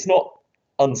 is that it's not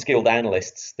unskilled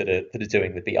analysts that are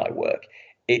doing the BI work.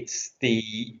 It's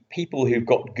the people who've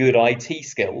got good IT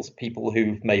skills, people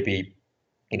who've maybe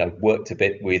worked a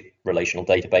bit with relational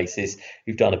databases,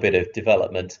 who've done a bit of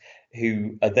development,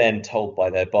 who are then told by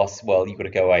their boss, well, you've got to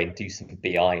go away and do some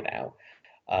BI now.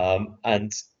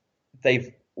 And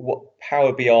what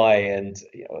Power BI and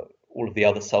all of the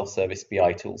other self-service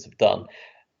BI tools have done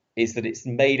is that it's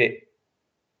made it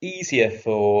easier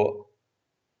for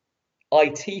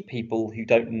IT people who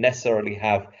don't necessarily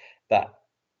have that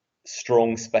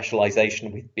strong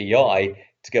specialization with BI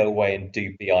to go away and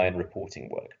do BI and reporting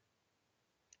work.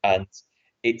 And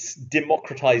it's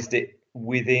democratized it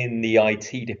within the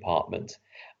IT department.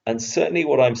 And certainly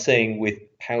what I'm seeing with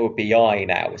Power BI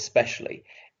now, especially,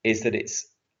 is that it's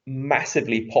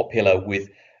massively popular with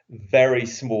very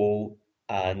small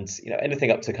and anything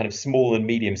up to kind of small and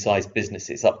medium-sized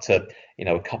businesses, up to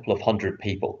a couple of hundred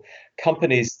people,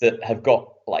 companies that have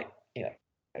got like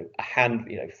a hand,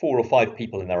 4 or 5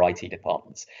 people in their IT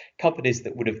departments, companies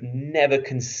that would have never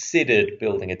considered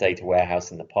building a data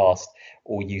warehouse in the past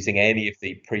or using any of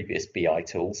the previous BI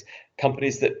tools,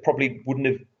 companies that probably wouldn't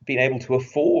have been able to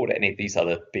afford any of these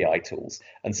other BI tools,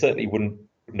 and certainly wouldn't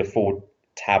afford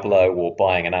Tableau or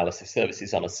buying analysis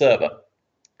services on a server.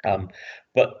 Um,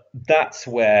 but that's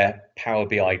where Power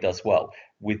BI does well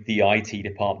with the IT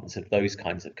departments of those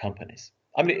kinds of companies.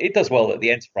 I mean, it does well at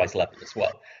the enterprise level as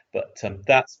well, but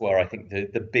that's where I think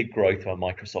the big growth on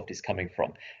Microsoft is coming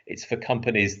from. It's for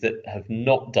companies that have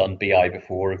not done BI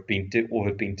before, or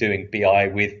have been doing BI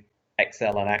with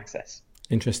Excel and Access.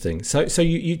 Interesting. So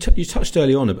you touched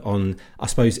early on I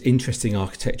suppose interesting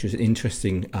architectures and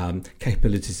interesting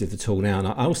capabilities of the tool now, and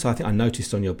I also I think I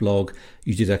noticed on your blog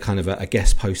you did a kind of a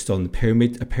guest post on the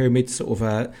pyramid sort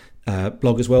of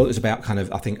blog as well. It was about kind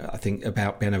of I think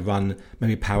about being able to run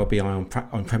maybe Power BI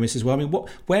on premise as well. I mean,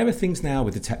 where are things now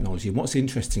with the technology, and what's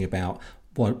interesting about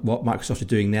what Microsoft are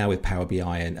doing now with Power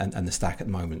BI and the stack at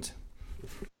the moment?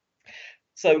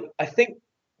 So I think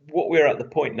what we're at the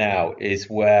point now is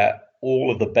where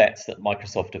all of the bets that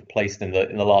Microsoft have placed in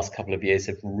the last couple of years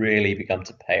have really begun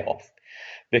to pay off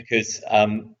because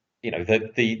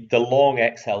the long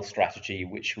Excel strategy,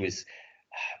 which was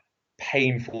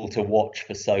painful to watch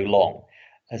for so long,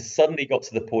 has suddenly got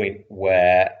to the point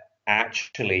where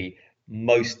actually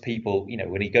most people,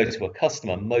 when you go to a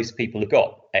customer, most people have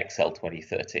got Excel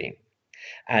 2013.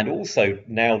 And also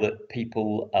now that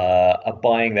people are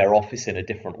buying their Office in a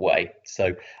different way,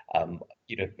 so um,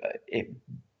 you know,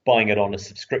 buying it on a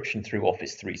subscription through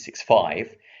Office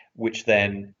 365, which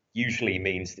then usually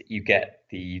means that you get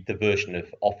the version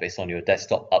of Office on your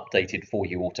desktop updated for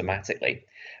you automatically,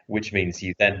 which means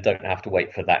you then don't have to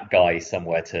wait for that guy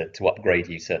somewhere to upgrade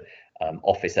you to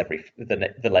Office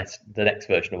the next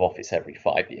version of Office every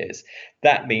 5 years.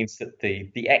 That means that the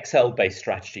Excel based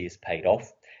strategy is paid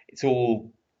off. It's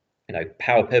all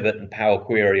Power Pivot and Power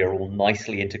Query are all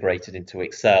nicely integrated into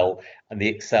Excel, and the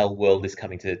Excel world is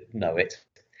coming to know it.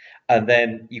 And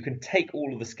then you can take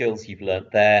all of the skills you've learned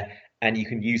there and you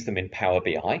can use them in Power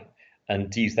BI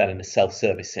and use that in a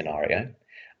self-service scenario.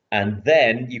 And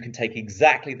then you can take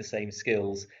exactly the same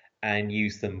skills and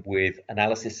use them with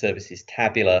Analysis Services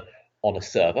Tabular on a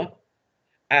server.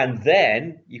 And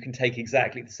then you can take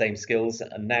exactly the same skills,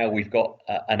 and now we've got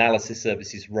Analysis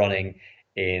Services running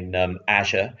in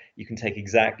Azure. You can take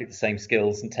exactly the same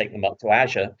skills and take them up to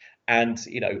Azure. And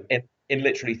in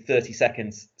literally 30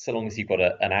 seconds, so long as you've got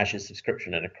an Azure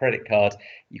subscription and a credit card,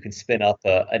 you can spin up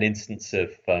an instance of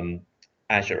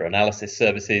Azure Analysis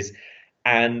Services,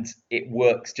 and it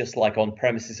works just like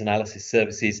on-premises Analysis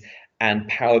Services, and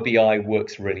Power BI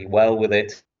works really well with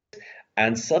it.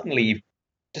 And suddenly you've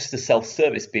just a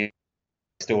self-service BI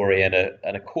story and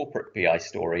a corporate BI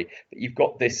story, but you've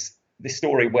got this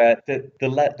story where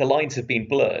the lines have been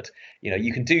blurred.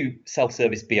 You can do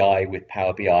self-service BI with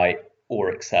Power BI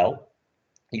or Excel.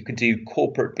 You can do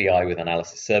corporate BI with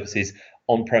Analysis Services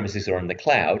on premises or in the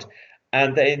cloud,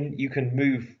 and then you can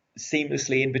move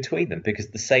seamlessly in between them because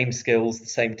the same skills, the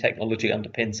same technology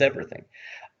underpins everything.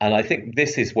 And I think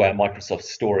this is where Microsoft's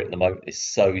story at the moment is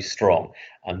so strong,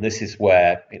 and this is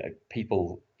where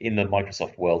people in the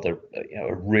Microsoft world are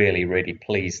really, really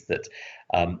pleased that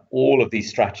all of these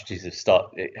strategies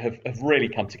have really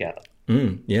come together.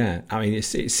 Yeah, I mean,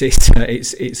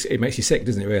 it makes you sick,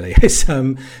 doesn't it? Really, it's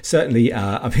certainly.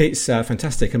 I mean, it's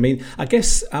fantastic. I mean, I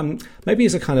guess maybe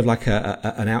as a kind of like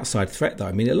an outside threat, though.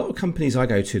 I mean, a lot of companies I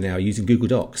go to now are using Google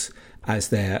Docs as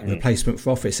their replacement for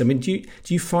Office. I mean, do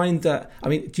you find that? I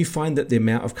mean, do you find that the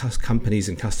amount of companies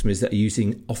and customers that are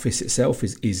using Office itself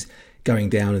is going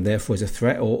down, and therefore is a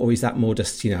threat, or is that more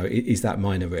just is that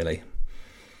minor really?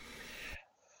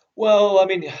 Well, I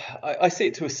mean, I see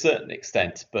it to a certain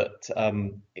extent, but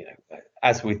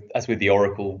as with the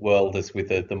Oracle world, as with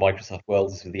the Microsoft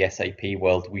world, as with the SAP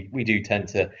world, we do tend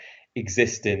to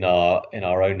exist in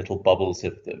our own little bubbles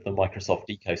of the Microsoft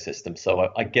ecosystem.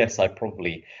 So I guess I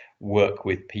probably work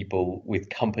with people with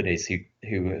companies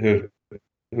who've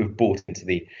bought into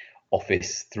the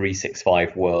Office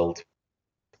 365 world,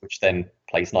 which then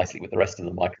plays nicely with the rest of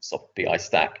the Microsoft BI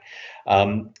stack.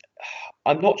 Um,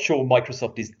 I'm not sure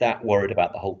Microsoft is that worried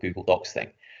about the whole Google Docs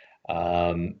thing.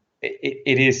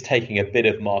 It is taking a bit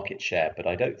of market share, but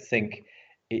I don't think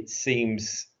it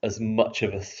seems as much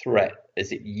of a threat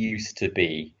as it used to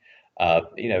be.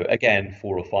 Again,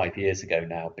 4 or 5 years ago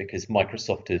now, because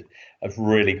Microsoft have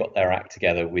really got their act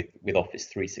together with Office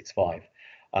 365.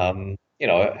 Um, you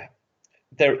know,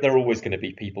 there are always going to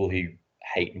be people who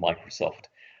hate Microsoft,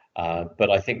 but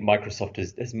I think Microsoft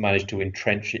has managed to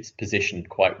entrench its position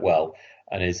quite well.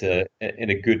 and is in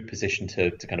a good position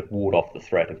to kind of ward off the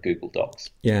threat of Google Docs.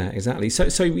 Yeah, exactly. So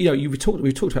we've talked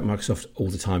about Microsoft all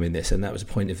the time in this, and that was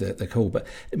the point of the call. But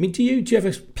I mean, do you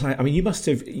ever play? I mean, you must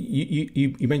have.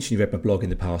 You mentioned you read my blog in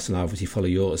the past, and I obviously follow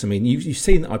yours. I mean, you've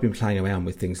seen that I've been playing around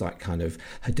with things like kind of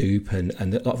Hadoop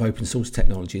and a lot of open source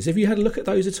technologies. Have you had a look at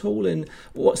those at all? And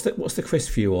what's the Chris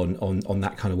view on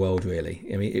that kind of world? Really,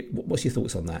 I mean, what's your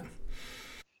thoughts on that?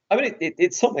 I mean,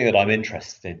 it's something that I'm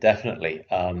interested in, definitely.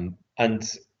 And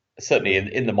certainly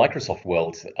in the Microsoft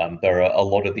world, there are a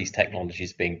lot of these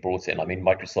technologies being brought in. I mean,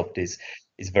 Microsoft is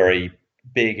very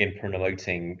big in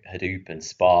promoting Hadoop and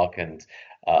Spark and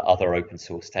other open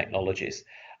source technologies.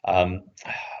 Um,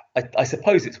 I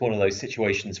suppose it's one of those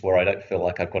situations where I don't feel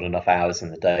like I've got enough hours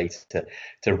in the day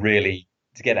to really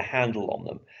to get a handle on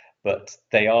them, but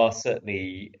they are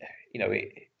certainly, you know,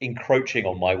 encroaching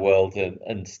on my world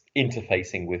and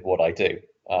interfacing with what I do.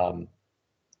 Um,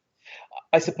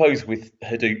 I suppose with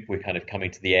Hadoop, we're kind of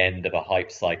coming to the end of a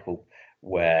hype cycle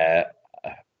where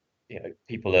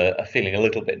people are feeling a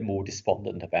little bit more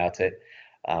despondent about it.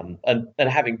 And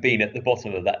having been at the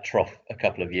bottom of that trough a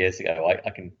couple of years ago,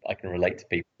 I can relate to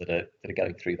people that are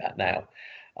going through that now.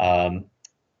 Um,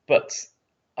 but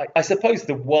I suppose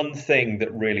the one thing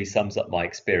that really sums up my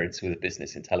experience with the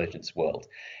business intelligence world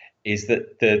is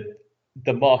that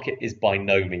the market is by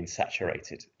no means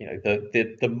saturated. You know,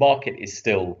 the market is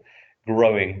still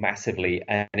growing massively,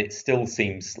 and it still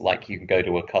seems like you can go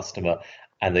to a customer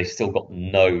and they've still got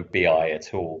no BI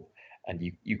at all, and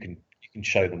you can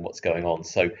show them what's going on.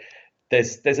 So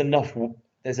there's enough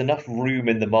there's enough room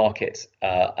in the market,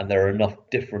 and there are enough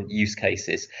different use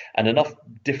cases and enough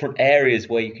different areas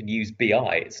where you can use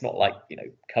BI. It's not like,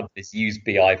 companies use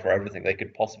BI for everything they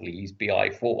could possibly use BI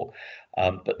for,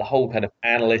 but the whole kind of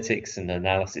analytics and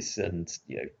analysis and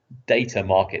data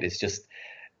market is just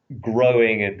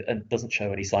growing and doesn't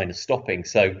show any sign of stopping.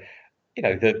 So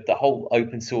the whole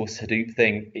open source Hadoop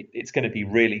thing, it's going to be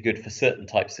really good for certain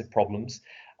types of problems.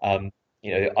 I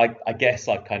guess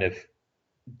I've kind of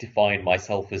define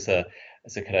myself as a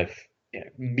kind of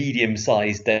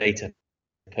medium-sized data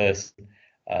person,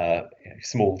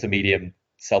 small to medium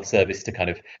self-service to kind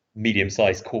of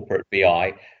medium-sized corporate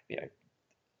BI. You know,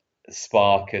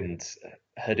 Spark and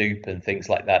Hadoop and things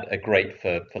like that are great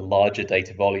for larger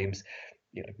data volumes.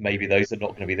 Maybe those are not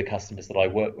going to be the customers that I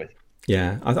work with.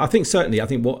 Yeah, I think certainly. I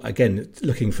think what again,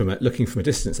 looking from a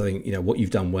distance, I think what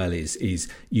you've done well is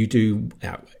you do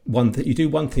you do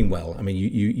one thing well. I mean,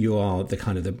 you are the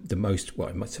kind of the most, well,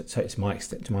 to my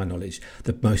extent, to my knowledge,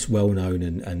 the most well known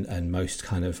and most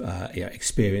kind of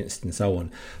experienced and so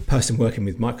on person working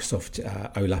with Microsoft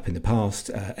OLAP in the past,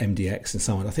 MDX and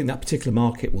so on. I think that particular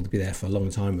market will be there for a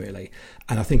long time, really.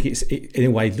 And I think in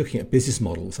a way, looking at business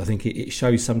models, I think it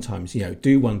shows sometimes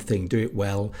do one thing, do it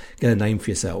well, get a name for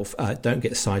yourself. Don't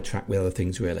get sidetracked with other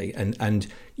things, really, and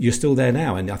you're still there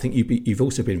now. And I think you've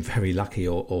also been very lucky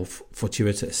or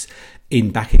fortuitous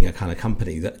in backing a kind of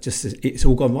company that just it's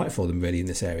all gone right for them, really, in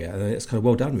this area. And it's kind of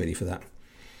well done, really, for that.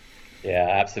 Yeah,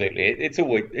 absolutely. It's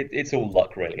all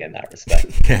luck, really, in that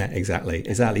respect. Yeah, exactly.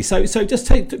 So just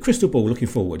take the crystal ball looking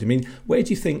forward. I mean, where do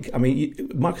you think? I mean,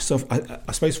 Microsoft.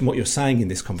 I suppose from what you're saying in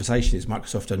this conversation is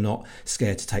Microsoft are not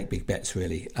scared to take big bets.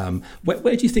 Really,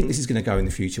 where do you think this is going to go in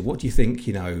the future? What do you think?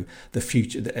 The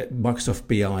future Microsoft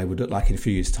BI would look like in a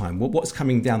few years' time. What's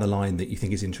coming down the line that you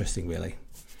think is interesting, really?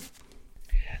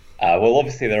 Well,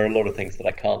 obviously there are a lot of things that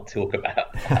I can't talk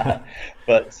about,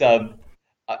 but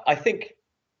I think.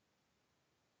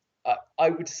 I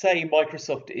would say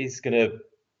Microsoft is going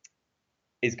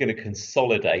to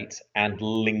consolidate and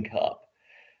link up.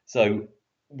 So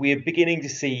we're beginning to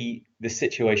see the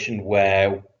situation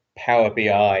where Power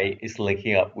BI is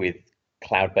linking up with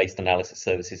cloud-based analysis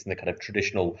services and the kind of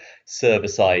traditional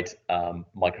server-side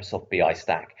Microsoft BI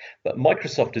stack. But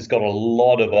Microsoft has got a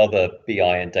lot of other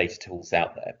BI and data tools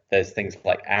out there. There's things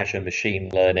like Azure Machine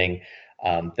Learning.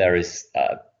 There is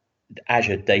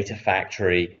Azure Data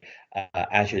Factory,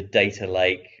 Azure Data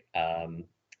Lake,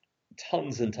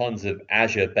 tons and tons of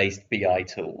Azure-based BI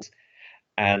tools,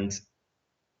 and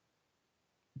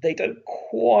they don't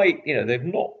quite, they've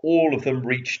not all of them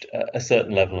reached a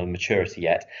certain level of maturity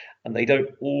yet, and they don't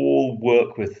all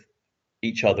work with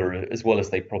each other as well as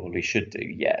they probably should do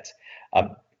yet.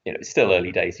 It's still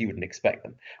early days; you wouldn't expect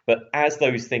them, but as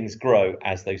those things grow,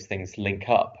 as those things link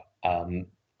up,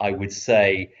 I would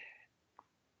say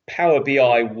Power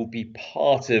BI will be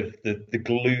part of the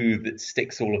glue that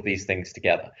sticks all of these things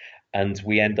together. And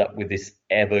we end up with this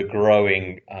ever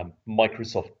growing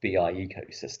Microsoft BI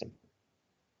ecosystem.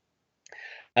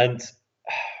 And,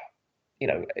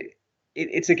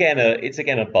 it's again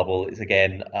a bubble. It's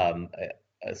again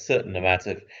a certain amount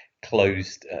of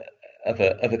closed of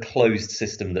a closed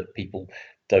system that people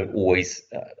don't always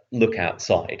look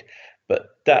outside. But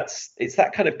it's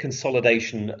that kind of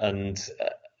consolidation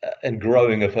and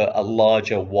growing of a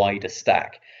larger, wider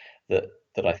stack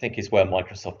that I think is where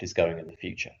Microsoft is going in the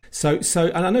future. So,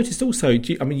 and I noticed also,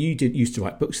 I mean, you did used to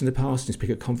write books in the past and speak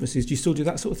at conferences. Do you still do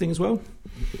that sort of thing as well?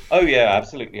 Oh yeah,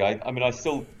 absolutely. I mean, I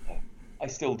still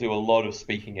do a lot of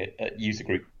speaking at user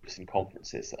groups and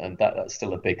conferences, and that's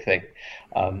still a big thing.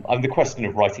 And the question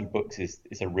of writing books is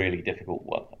a really difficult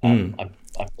one.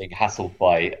 I'm being hassled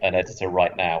by an editor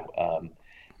right now.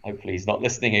 Hopefully, he's not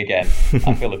listening again.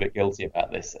 I feel a bit guilty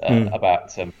about this,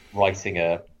 about writing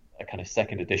a kind of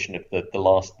second edition of the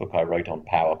last book I wrote on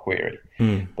Power Query.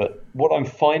 But what I'm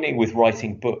finding with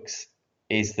writing books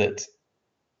is that,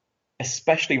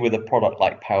 especially with a product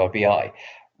like Power BI,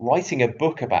 writing a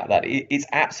book about that is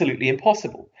absolutely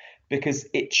impossible because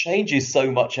it changes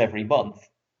so much every month.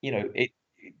 You know,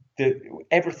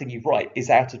 everything you write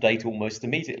is out of date almost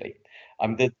immediately.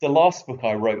 The last book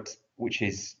I wrote, which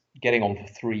is getting on for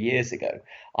 3 years ago,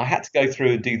 I had to go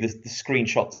through and do the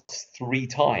screenshots 3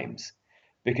 times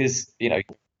because, you know,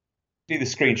 do the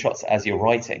screenshots as you're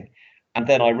writing. And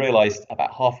then I realized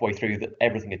about halfway through that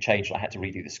everything had changed and I had to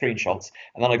redo the screenshots.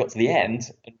 And then I got to the end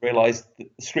and realized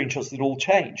that the screenshots had all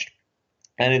changed.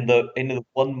 And in the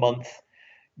 1 month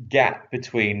gap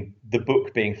between the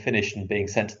book being finished and being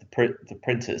sent to the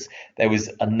printers, there was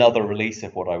another release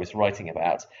of what I was writing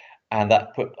about. And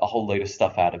that put a whole load of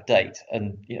stuff out of date.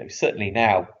 And, you know, certainly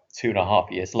now,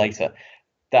 2.5 years later,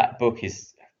 that book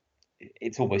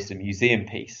it's almost a museum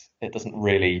piece. It doesn't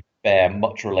really bear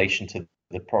much relation to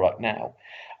the product now,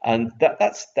 and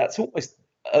that's almost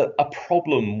a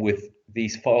problem with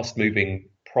these fast moving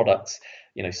products.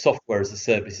 You know, software as a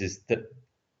services that,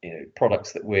 you know,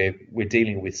 products that we're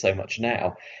dealing with so much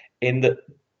now, in that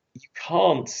you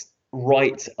can't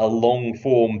write a long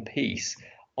form piece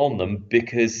on them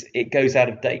because it goes out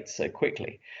of date so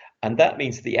quickly, and that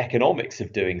means the economics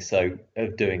of doing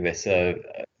this are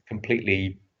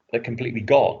completely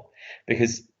gone.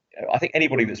 Because I think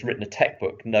anybody that's written a tech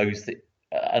book knows that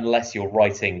unless you're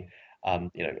writing,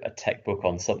 a tech book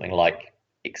on something like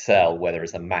Excel, where there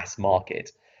is a mass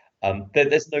market,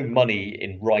 there's no money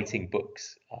in writing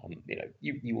books.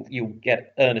 You'll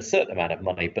earn a certain amount of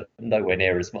money, but nowhere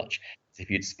near as much as if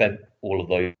you'd spent all of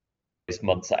those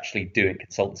months actually doing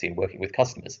consultancy and working with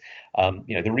customers.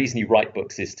 The reason you write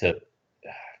books is to,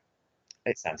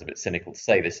 it sounds a bit cynical to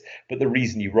say this, but the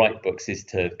reason you write books is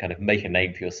to kind of make a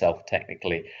name for yourself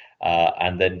technically,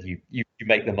 and then you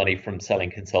make the money from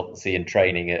selling consultancy and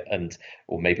training it,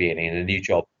 or maybe in a new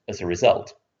job as a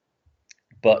result.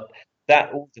 But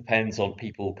that all depends on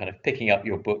people kind of picking up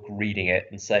your book, reading it,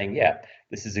 and saying, "Yeah,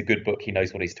 this is a good book. He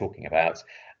knows what he's talking about."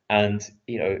 And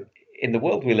in the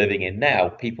world we're living in now,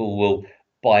 people will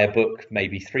buy a book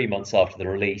maybe 3 months after the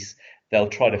release. They'll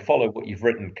try to follow what you've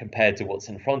written compared to what's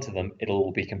in front of them. It'll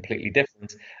all be completely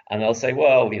different. And they'll say,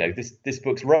 well, this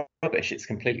book's rubbish. It's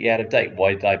completely out of date.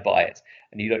 Why did I buy it?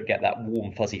 And you don't get that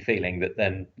warm, fuzzy feeling that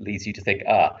then leads you to think,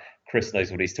 Chris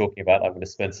knows what he's talking about. I'm going to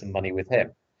spend some money with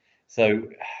him. So,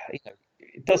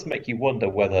 it does make you wonder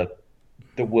whether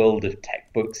the world of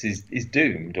tech books is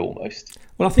doomed almost.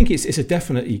 Well, I think it's a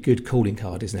definitely good calling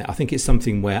card, isn't it? I think it's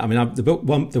something where, I mean, I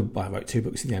wrote 2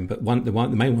 books in the end, but the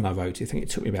main one I wrote, I think it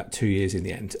took me about 2 years in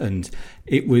the end, and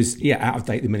it was out of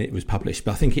date the minute it was published.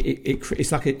 But I think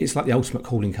it's like the ultimate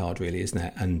calling card, really, isn't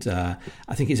it? And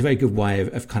I think it's a very good way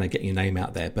of kind of getting your name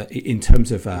out there. But in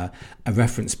terms of a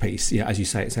reference piece, as you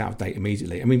say, it's out of date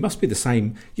immediately. I mean, it must be the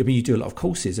same. I mean, you do a lot of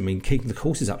courses. I mean, keeping the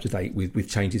courses up to date with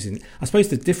changes in. I suppose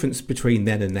the difference between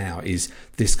then and now is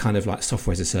this kind of like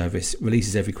software as a service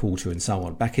releases every quarter and so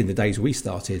on. Back in the days we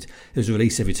started, it was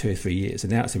released every 2 or 3 years,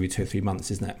 and now it's every 2 or 3 months,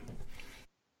 isn't it?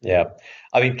 Yeah,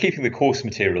 I mean, keeping the course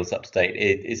materials up to date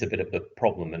is a bit of a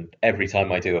problem. And every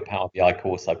time I do a Power BI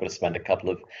course, I've got to spend a couple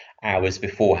of hours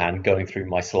beforehand going through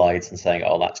my slides and saying,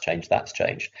 "Oh, that's changed, that's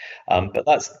changed." But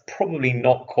that's probably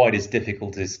not quite as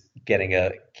difficult as keeping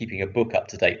a book up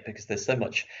to date, because there's so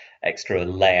much extra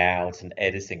layout and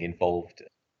editing involved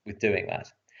with doing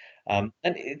that. And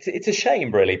it's a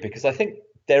shame, really, because I think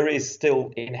there is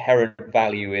still inherent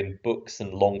value in books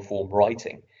and long form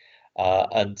writing,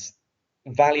 and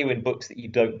value in books that you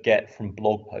don't get from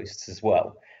blog posts as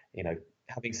well.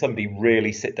 Having somebody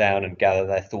really sit down and gather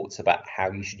their thoughts about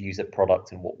how you should use a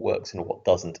product and what works and what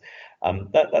doesn't.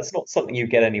 That's not something you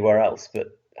get anywhere else. But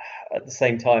at the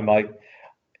same time,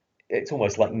 it's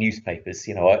almost like newspapers.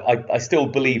 I still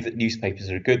believe that newspapers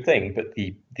are a good thing, but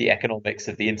the economics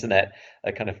of the internet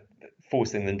are kind of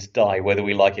forcing them to die, whether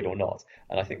we like it or not.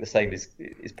 And I think the same is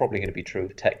probably going to be true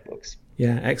of tech books.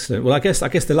 Yeah, excellent. Well, I guess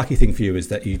the lucky thing for you is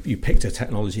that you picked a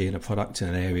technology and a product in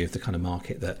an area of the kind of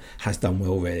market that has done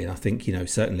well, really. And I think,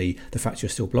 certainly the fact you're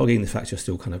still blogging, the fact you're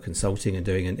still kind of consulting and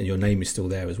doing, and your name is still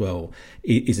there as well,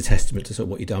 is a testament to sort of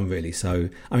what you've done, really. So,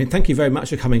 I mean, thank you very much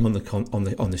for coming on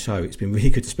the show. It's been really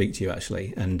good to speak to you,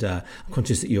 actually. And I'm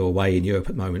conscious that you're away in Europe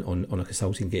at the moment on a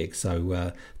consulting gig.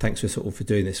 So thanks for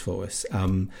doing this for us.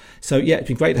 So yeah, it's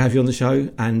been great to have you on the show.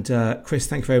 And Chris,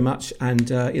 thank you very much. And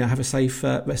have a safe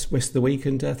rest of the week.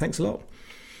 And thanks a lot.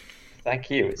 Thank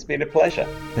you. It's been a pleasure.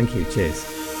 Thank you.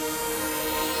 Cheers.